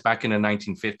 10 cents back in the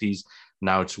 1950s.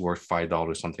 Now it's worth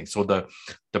 $5 something. So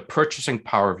the purchasing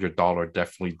power of your dollar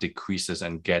definitely decreases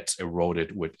and gets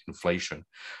eroded with inflation.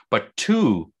 But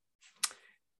two,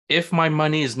 if my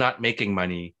money is not making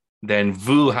money, then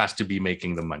Vu has to be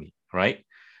making the money, right?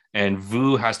 And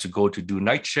Vu has to go to do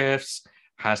night shifts,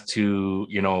 has to,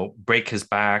 break his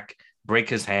back, break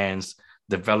his hands,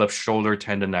 develop shoulder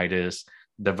tendonitis,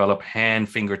 develop hand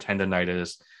finger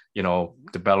tendonitis,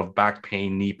 develop back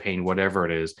pain, knee pain, whatever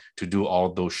it is, to do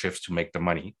all those shifts to make the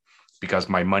money because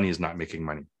my money is not making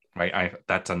money, right?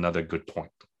 That's another good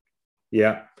point.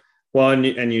 Yeah. Well,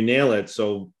 and you nail it.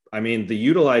 So, I mean, the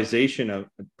utilization of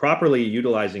properly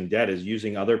utilizing debt is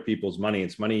using other people's money.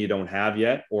 It's money you don't have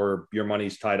yet, or your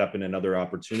money's tied up in another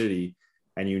opportunity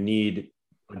and you need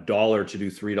 $1 to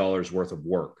do $3 worth of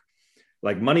work.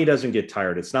 Like, money doesn't get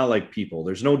tired. It's not like people.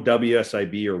 There's no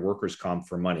WSIB or workers' comp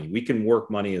for money. We can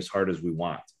work money as hard as we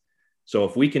want. So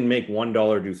if we can make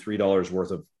 $1 do $3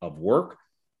 worth of work,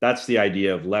 that's the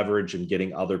idea of leverage and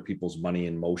getting other people's money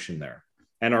in motion there,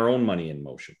 and our own money in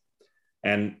motion.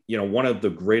 And, one of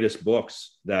the greatest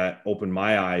books that opened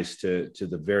my eyes to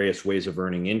the various ways of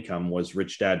earning income was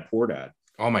Rich Dad, Poor Dad.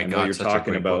 Oh my God. You're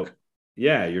talking about book.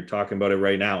 Yeah, you're talking about it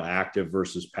right now, active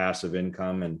versus passive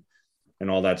income and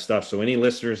all that stuff. So any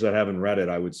listeners that haven't read it,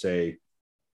 I would say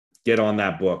get on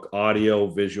that book, audio,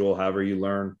 visual, however you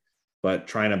learn, but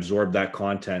try and absorb that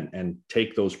content and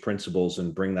take those principles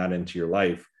and bring that into your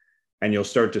life. And you'll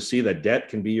start to see that debt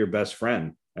can be your best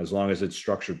friend as long as it's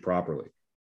structured properly.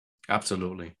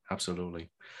 Absolutely. Absolutely.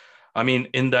 I mean,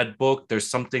 in that book, there's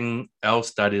something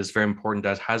else that is very important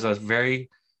that has a very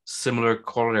similar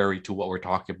corollary to what we're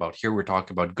talking about. Here we're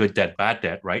talking about good debt, bad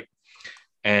debt, right?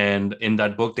 And in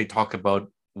that book, they talk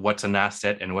about what's an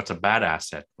asset and what's a bad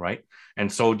asset, right?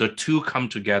 And so the two come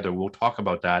together. We'll talk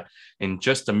about that in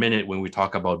just a minute when we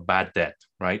talk about bad debt,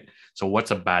 right? So what's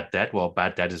a bad debt? Well,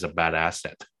 bad debt is a bad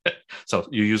asset. So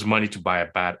you use money to buy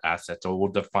a bad asset. So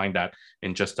we'll define that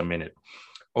in just a minute.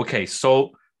 Okay,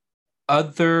 so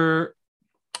other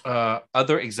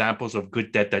examples of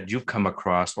good debt that you've come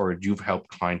across or you've helped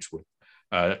clients with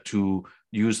to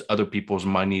use other people's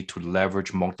money to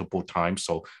leverage multiple times.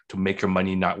 So to make your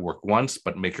money not work once,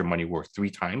 but make your money work 3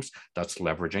 times, that's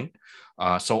leveraging.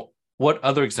 So what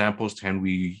other examples can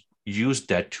we use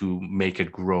debt to make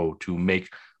it grow, to make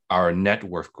our net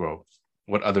worth grow?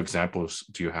 What other examples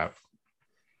do you have?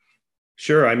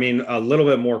 Sure. I mean, a little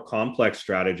bit more complex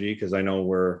strategy, because I know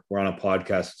we're on a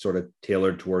podcast sort of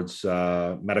tailored towards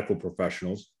medical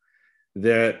professionals,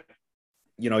 that,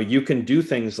 you can do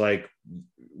things like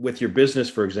with your business,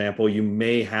 for example, you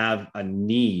may have a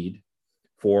need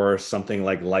for something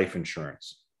like life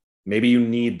insurance. Maybe you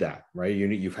need that, right?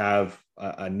 You have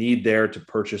a need there to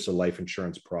purchase a life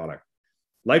insurance product.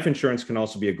 Life insurance can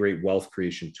also be a great wealth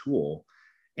creation tool.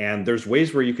 And there's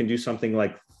ways where you can do something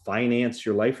like finance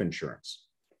your life insurance.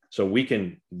 So we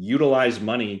can utilize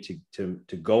money to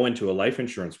go into a life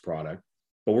insurance product,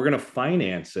 but we're going to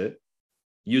finance it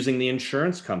using the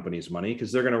insurance company's money,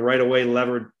 because they're going to right away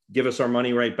give us our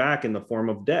money right back in the form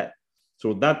of debt.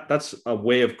 So that's a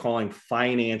way of calling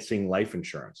financing life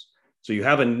insurance. So you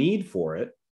have a need for it,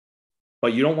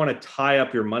 but you don't want to tie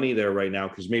up your money there right now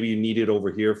because maybe you need it over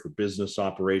here for business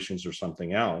operations or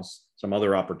something else, some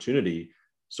other opportunity.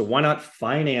 So why not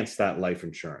finance that life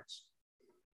insurance,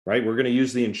 right? We're going to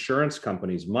use the insurance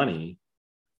company's money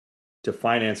to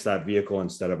finance that vehicle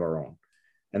instead of our own.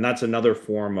 And that's another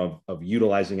form of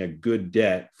utilizing a good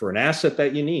debt for an asset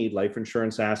that you need, life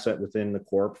insurance asset within the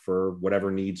corp for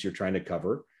whatever needs you're trying to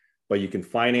cover. But you can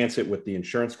finance it with the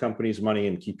insurance company's money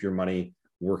and keep your money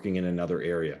working in another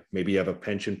area. Maybe you have a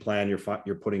pension plan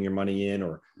you're putting your money in,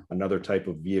 or another type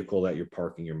of vehicle that you're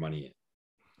parking your money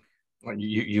in.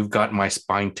 You've got my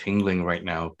spine tingling right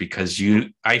now, because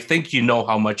I think you know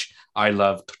how much I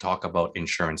love to talk about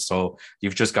insurance. So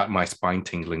you've just got my spine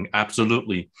tingling.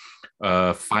 Absolutely.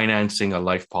 Financing a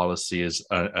life policy is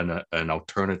an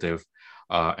alternative,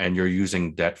 and you're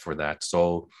using debt for that.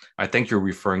 So I think you're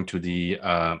referring to the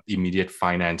immediate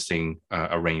financing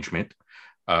arrangement,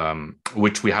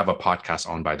 which we have a podcast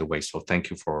on, by the way. So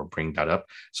thank you for bringing that up.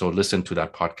 So listen to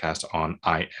that podcast on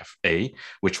IFA,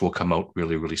 which will come out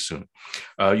really, really soon.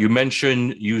 You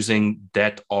mentioned using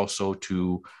debt also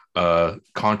to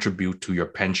contribute to your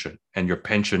pension, and your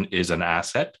pension is an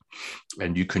asset,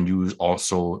 and you can use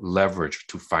also leverage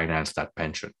to finance that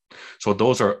pension. So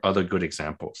those are other good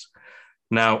examples.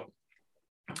 Now,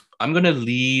 I'm going to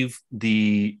leave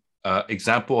the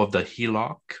example of the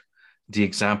HELOC, the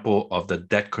example of the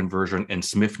debt conversion and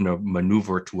Smith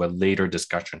maneuver to a later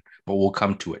discussion, but we'll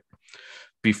come to it.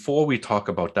 Before we talk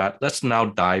about that, let's now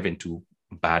dive into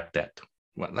bad debt.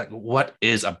 What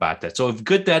is a bad debt? So if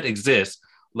good debt exists,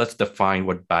 let's define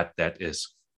what bad debt is.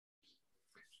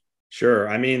 Sure.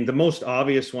 I mean, the most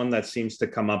obvious one that seems to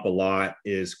come up a lot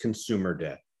is consumer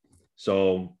debt.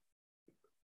 So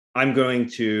I'm going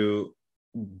to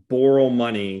borrow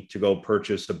money to go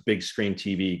purchase a big screen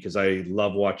TV because I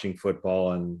love watching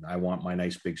football and I want my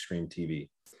nice big screen TV.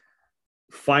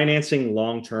 Financing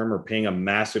long-term or paying a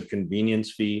massive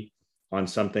convenience fee on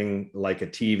something like a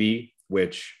TV,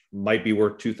 which might be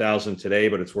worth 2,000 today,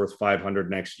 but it's worth 500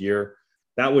 next year.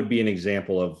 That would be an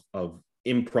example of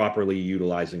improperly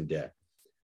utilizing debt.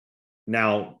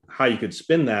 Now, how you could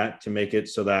spin that to make it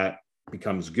so that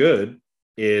becomes good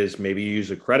is maybe you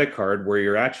use a credit card where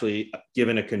you're actually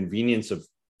given a convenience of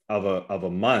a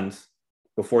month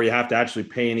before you have to actually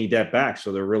pay any debt back.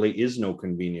 So there really is no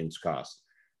convenience cost.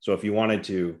 So if you wanted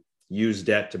to use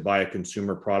debt to buy a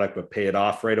consumer product, but pay it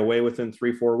off right away within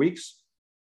 3-4 weeks,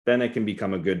 then it can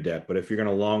become a good debt. But if you're going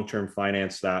to long-term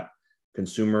finance that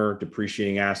consumer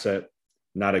depreciating asset,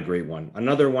 not a great one.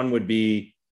 Another one would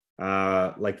be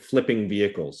like flipping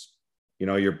vehicles. You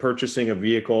know, you're purchasing a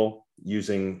vehicle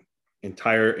using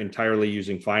entirely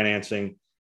using financing.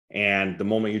 And the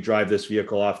moment you drive this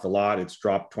vehicle off the lot, it's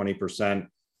dropped 20%.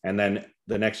 And then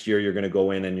the next year you're going to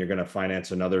go in and you're going to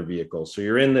finance another vehicle. So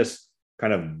you're in this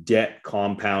kind of debt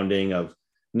compounding of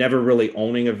never really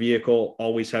owning a vehicle,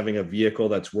 always having a vehicle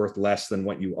that's worth less than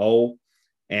what you owe.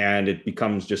 And it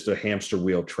becomes just a hamster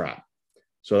wheel trap.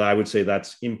 So I would say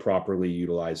that's improperly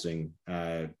utilizing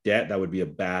debt. That would be a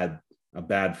bad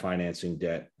financing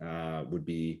debt. Would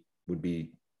be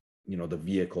you know, the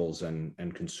vehicles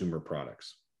and consumer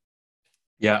products.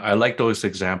 Yeah, I like those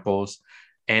examples.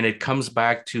 And it comes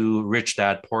back to Rich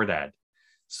Dad, Poor Dad.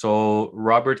 So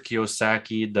Robert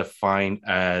Kiyosaki defined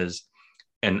as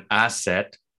an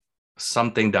asset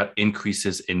something that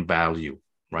increases in value,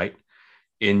 right?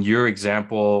 In your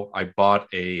example, I bought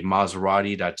a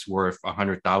Maserati that's worth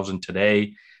 100,000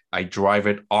 today. I drive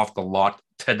it off the lot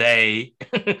today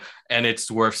and it's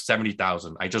worth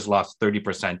 70,000. I just lost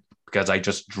 30% because I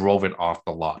just drove it off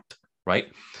the lot,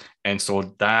 right? And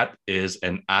so that is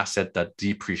an asset that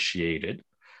depreciated.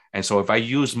 And so if I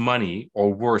use money,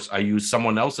 or worse, I use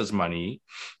someone else's money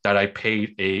that I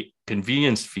paid a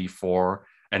convenience fee for,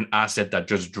 an asset that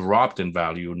just dropped in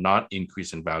value, not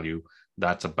increase in value,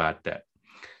 that's a bad debt.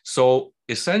 So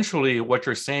essentially what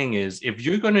you're saying is, if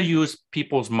you're going to use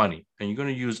people's money and you're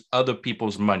going to use other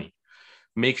people's money,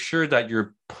 make sure that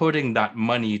you're putting that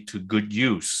money to good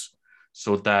use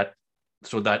so that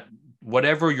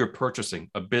whatever you're purchasing,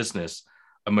 a business,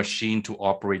 a machine to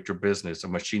operate your business, a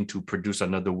machine to produce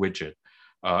another widget,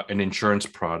 an insurance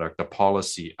product, a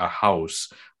policy, a house,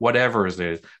 whatever it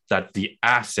is, that the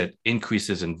asset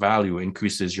increases in value,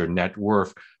 increases your net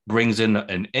worth, brings in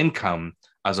an income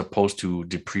as opposed to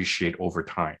depreciate over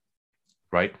time,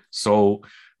 right? So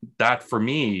that for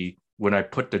me, when I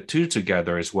put the two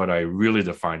together, is what I really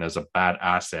define as a bad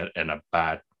asset and a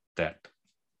bad debt.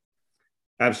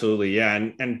 Absolutely. Yeah.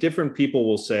 And different people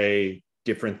will say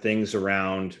different things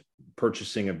around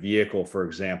purchasing a vehicle, for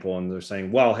example, and they're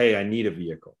saying, well, hey, I need a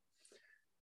vehicle.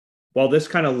 Well, this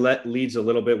kind of leads a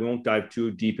little bit. We won't dive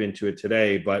too deep into it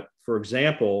today. But for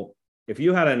example, if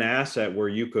you had an asset where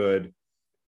you could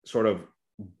sort of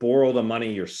borrow the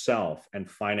money yourself and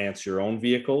finance your own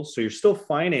vehicles, so you're still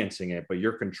financing it, but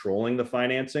you're controlling the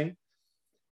financing,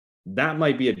 that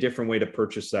might be a different way to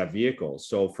purchase that vehicle.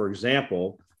 So for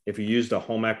example, if you used a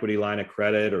home equity line of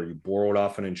credit or you borrowed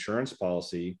off an insurance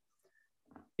policy,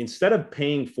 instead of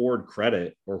paying Ford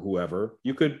Credit or whoever,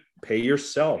 you could pay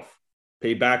yourself,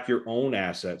 pay back your own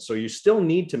assets. So you still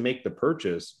need to make the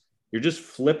purchase. You're just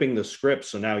flipping the script.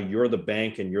 So now you're the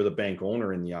bank and you're the bank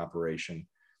owner in the operation.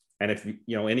 And if you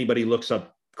know anybody looks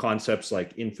up concepts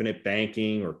like infinite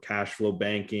banking or cash flow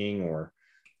banking or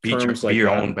terms like be your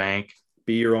own bank,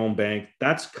 be your own bank,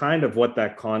 that's kind of what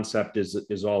that concept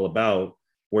is all about,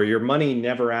 where your money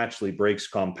never actually breaks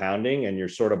compounding and you're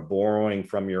sort of borrowing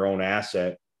from your own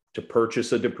asset to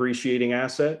purchase a depreciating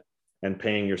asset and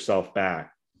paying yourself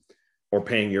back or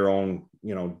paying your own,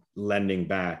 you know, lending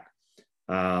back.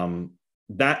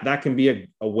 That can be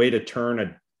a way to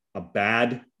turn a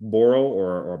bad borrow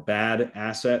or a bad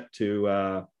asset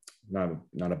to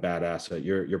not a bad asset.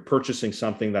 You're purchasing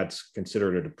something that's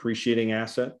considered a depreciating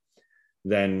asset.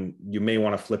 Then you may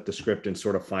want to flip the script and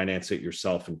sort of finance it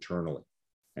yourself internally.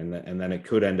 And then it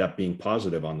could end up being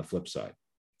positive on the flip side.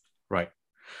 Right.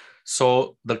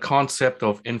 So the concept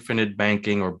of infinite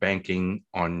banking or banking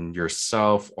on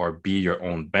yourself or be your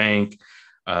own bank,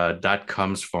 that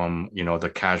comes from, you know, the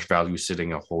cash value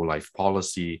sitting a whole life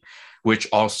policy, which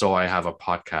also I have a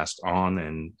podcast on,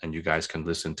 and you guys can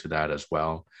listen to that as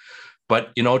well. But,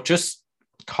 you know, just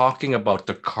talking about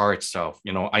the car itself,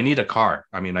 you know, I need a car.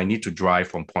 I mean, I need to drive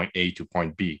from point A to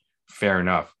point B. Fair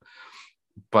enough.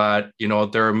 But, you know,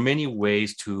 there are many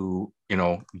ways to, you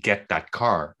know, get that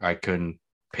car. I can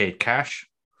pay it cash.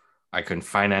 I can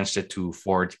finance it to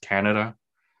Ford Canada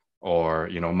or,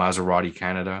 you know, Maserati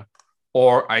Canada,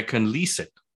 or I can lease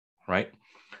it, right?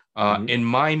 In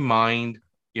my mind,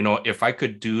 you know, if I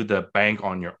could do the bank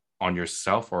on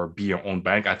yourself or be your own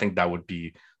bank, I think that would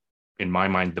be, in my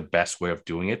mind, the best way of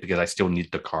doing it, because I still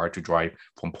need the car to drive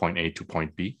from point A to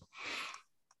point B.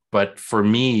 But for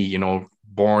me,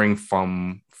 borrowing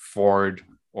from Ford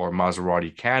or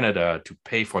Maserati Canada to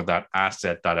pay for that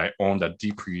asset that I own that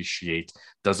depreciates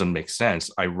doesn't make sense.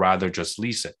 I rather just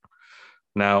lease it.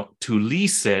 Now, to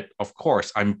lease it, of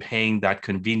course, I'm paying that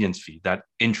convenience fee, that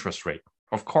interest rate.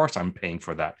 Of course, I'm paying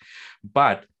for that.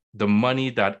 But the money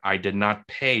that I did not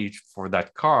pay for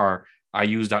that car, I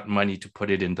used that money to put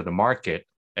it into the market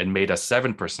and made a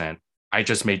 7%. I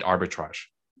just made arbitrage,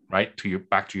 right?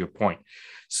 Back to your point.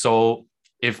 So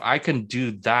if I can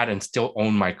do that and still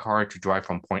own my car to drive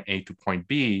from point A to point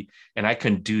B, and I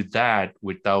can do that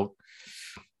without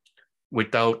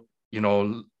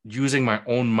using my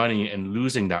own money and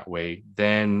losing that way,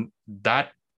 then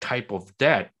that type of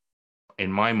debt,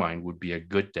 in my mind, would be a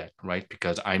good debt, right?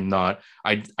 Because I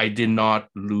did not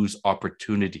lose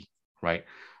opportunity, right?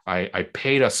 I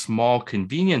paid a small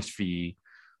convenience fee,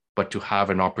 but to have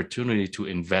an opportunity to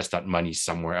invest that money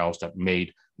somewhere else that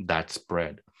made that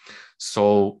spread.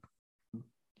 So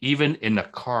even in a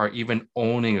car, even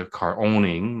owning a car,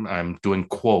 I'm doing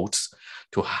quotes,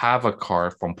 to have a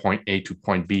car from point A to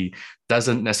point B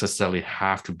doesn't necessarily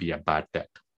have to be a bad debt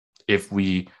if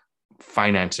we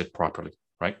finance it properly,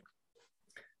 right?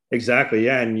 Exactly.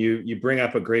 Yeah. And you bring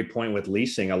up a great point with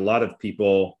leasing. A lot of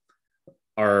people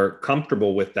are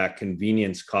comfortable with that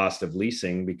convenience cost of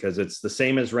leasing because it's the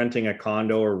same as renting a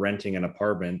condo or renting an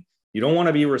apartment. You don't want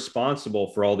to be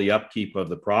responsible for all the upkeep of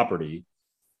the property.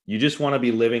 You just want to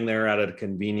be living there at a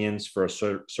convenience for a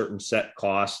certain set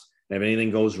cost. And if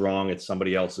anything goes wrong, it's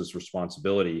somebody else's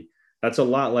responsibility. That's a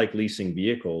lot like leasing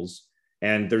vehicles.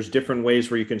 And there's different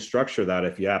ways where you can structure that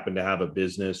if you happen to have a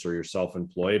business or you're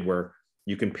self-employed, where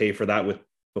you can pay for that with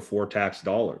before tax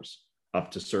dollars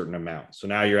up to certain amounts. So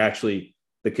now you're actually,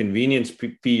 the convenience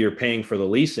fee you're paying for the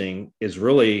leasing is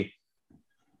really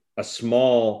a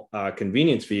small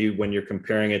convenience fee when you're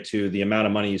comparing it to the amount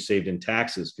of money you saved in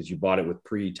taxes because you bought it with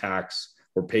pre-tax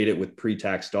or paid it with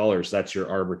pre-tax dollars. That's your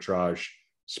arbitrage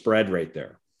spread right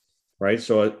there, right?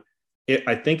 So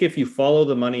I think if you follow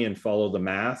the money and follow the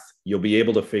math, you'll be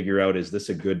able to figure out, is this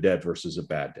a good debt versus a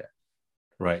bad debt?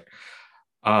 Right.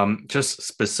 Just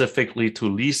specifically to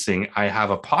leasing, I have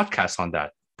a podcast on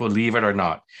that, believe it or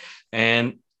not.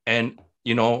 And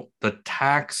the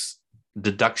tax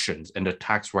deductions and the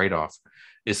tax write-off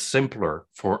is simpler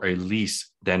for a lease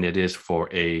than it is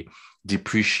for a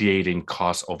depreciating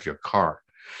cost of your car.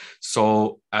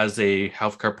 So as a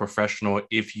healthcare professional,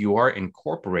 if you are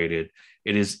incorporated,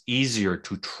 it is easier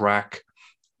to track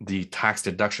the tax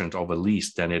deductions of a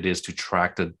lease than it is to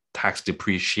track the tax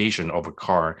depreciation of a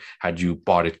car had you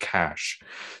bought it cash.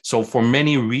 So for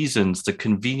many reasons, the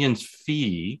convenience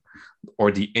fee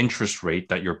or the interest rate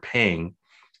that you're paying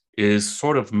is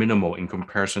sort of minimal in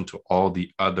comparison to all the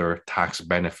other tax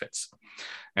benefits.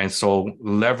 And so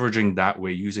leveraging that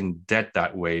way, using debt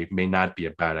that way, may not be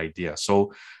a bad idea.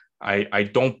 So I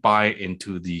don't buy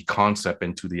into the concept,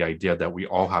 into the idea that we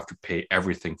all have to pay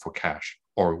everything for cash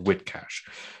or with cash,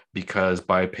 because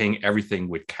by paying everything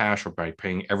with cash or by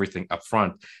paying everything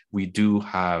upfront, we do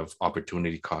have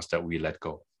opportunity costs that we let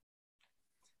go.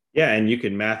 Yeah, and you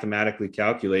can mathematically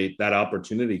calculate that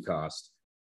opportunity cost,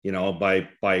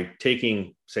 by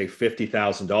taking, say,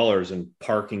 $50,000 and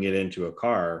parking it into a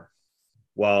car.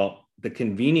 Well, the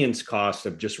convenience cost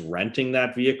of just renting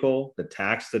that vehicle, the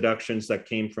tax deductions that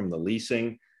came from the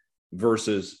leasing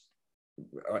versus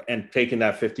and taking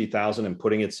that 50,000 and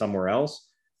putting it somewhere else.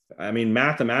 I mean,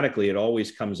 mathematically, it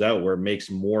always comes out where it makes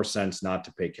more sense not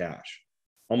to pay cash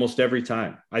almost every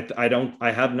time.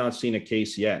 I have not seen a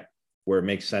case yet where it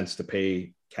makes sense to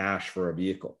pay cash for a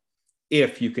vehicle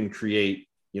if you can create,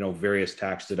 various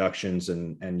tax deductions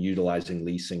and utilizing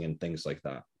leasing and things like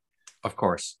that. Of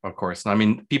course. I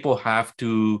mean, people have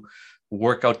to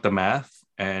work out the math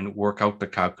and work out the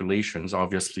calculations.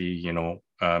 Obviously,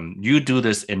 you do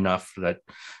this enough that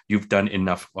you've done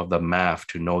enough of the math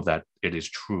to know that it is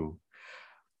true.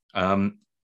 And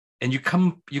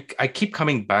I keep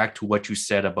coming back to what you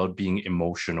said about being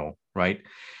emotional, right?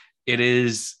 It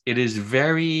is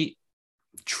very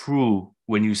true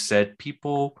when you said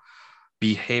people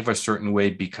behave a certain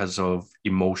way because of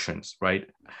emotions, right?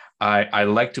 I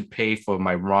like to pay for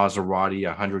my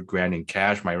Maserati $100,000 in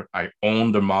cash. I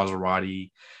own the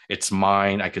Maserati. It's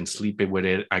mine. I can sleep with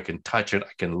it. I can touch it. I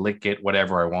can lick it,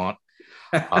 whatever I want.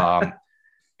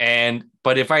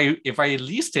 But if I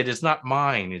leased it, it's not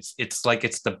mine. It's like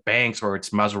it's the bank's or it's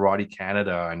Maserati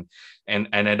Canada, and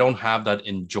I don't have that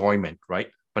enjoyment, right?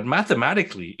 But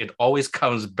mathematically, it always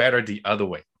comes better the other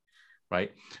way,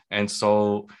 right? And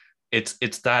so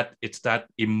it's that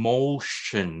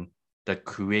emotion that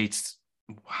creates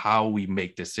how we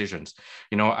make decisions.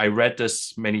 I read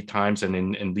this many times, and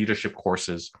in leadership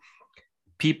courses,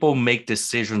 people make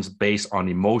decisions based on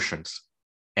emotions,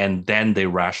 and then they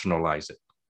rationalize it,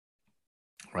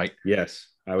 right? Yes,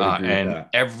 I would agree with that.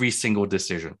 Every single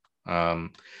decision.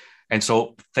 And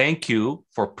so thank you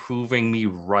for proving me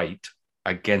right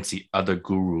against the other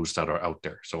gurus that are out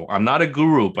there. So I'm not a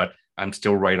guru, but I'm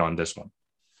still right on this one.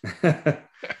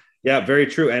 Yeah, very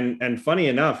true. And funny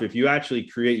enough, if you actually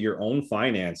create your own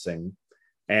financing,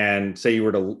 and say you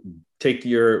were to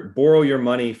borrow your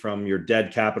money from your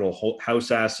dead capital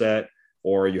house asset,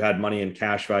 or you had money in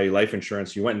cash value life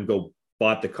insurance, you went and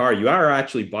bought the car, you are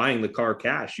actually buying the car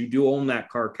cash. You do own that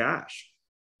car cash,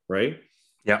 right?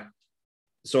 Yeah.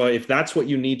 So if that's what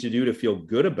you need to do to feel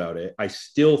good about it, I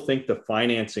still think the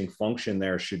financing function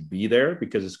there should be there,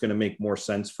 because it's going to make more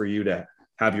sense for you to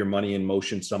have your money in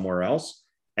motion somewhere else.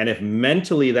 And if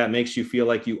mentally that makes you feel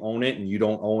like you own it and you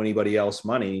don't owe anybody else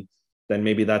money, then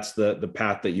maybe that's the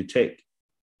path that you take.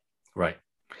 Right.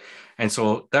 And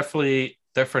so definitely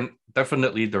there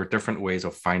are different ways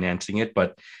of financing it.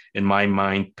 But in my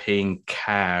mind, paying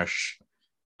cash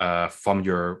from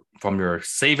your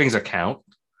savings account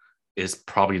is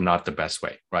probably not the best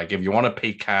way, right? If you want to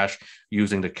pay cash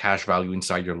using the cash value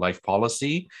inside your life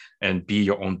policy and be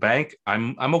your own bank,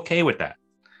 I'm okay with that.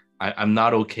 I'm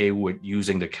not okay with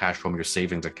using the cash from your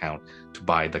savings account to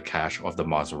buy the cash of the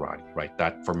Maserati, right?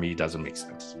 That for me doesn't make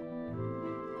sense.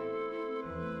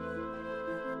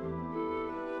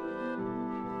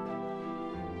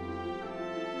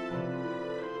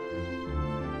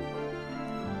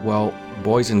 Well,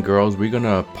 boys and girls, we're going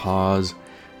to pause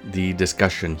the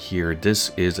discussion here.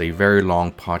 This is a very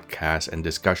long podcast and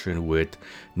discussion with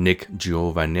Nick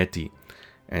Giovannetti.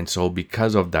 And so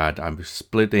because of that, I'm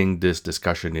splitting this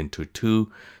discussion into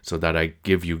two so that I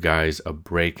give you guys a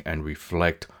break and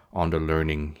reflect on the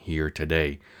learning here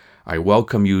today. I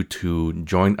welcome you to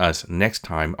join us next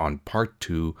time on part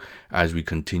 2 as we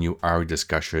continue our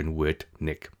discussion with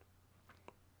Nick.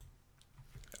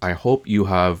 I hope you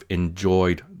have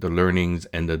enjoyed the learnings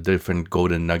and the different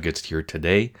golden nuggets here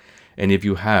today. And if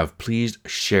you have, please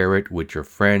share it with your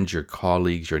friends, your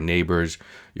colleagues, your neighbors,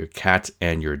 your cats,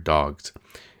 and your dogs.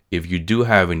 If you do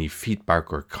have any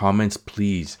feedback or comments,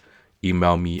 please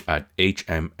email me at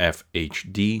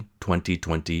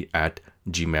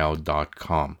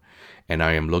hmfhd2020@gmail.com. And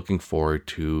I am looking forward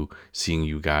to seeing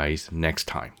you guys next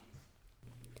time.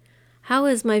 How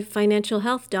is My Financial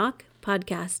Health Doc?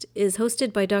 Podcast is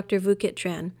hosted by Dr. Vukit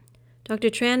Tran. Dr.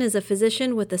 Tran is a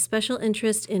physician with a special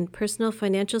interest in personal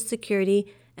financial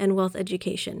security and wealth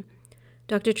education.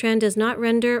 Dr. Tran does not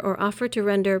render or offer to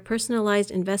render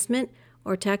personalized investment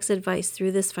or tax advice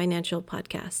through this financial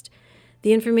podcast.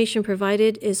 The information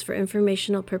provided is for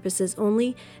informational purposes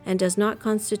only and does not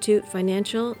constitute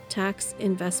financial, tax,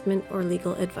 investment, or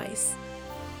legal advice.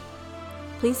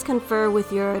 Please confer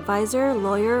with your advisor,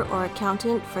 lawyer, or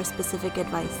accountant for specific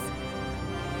advice.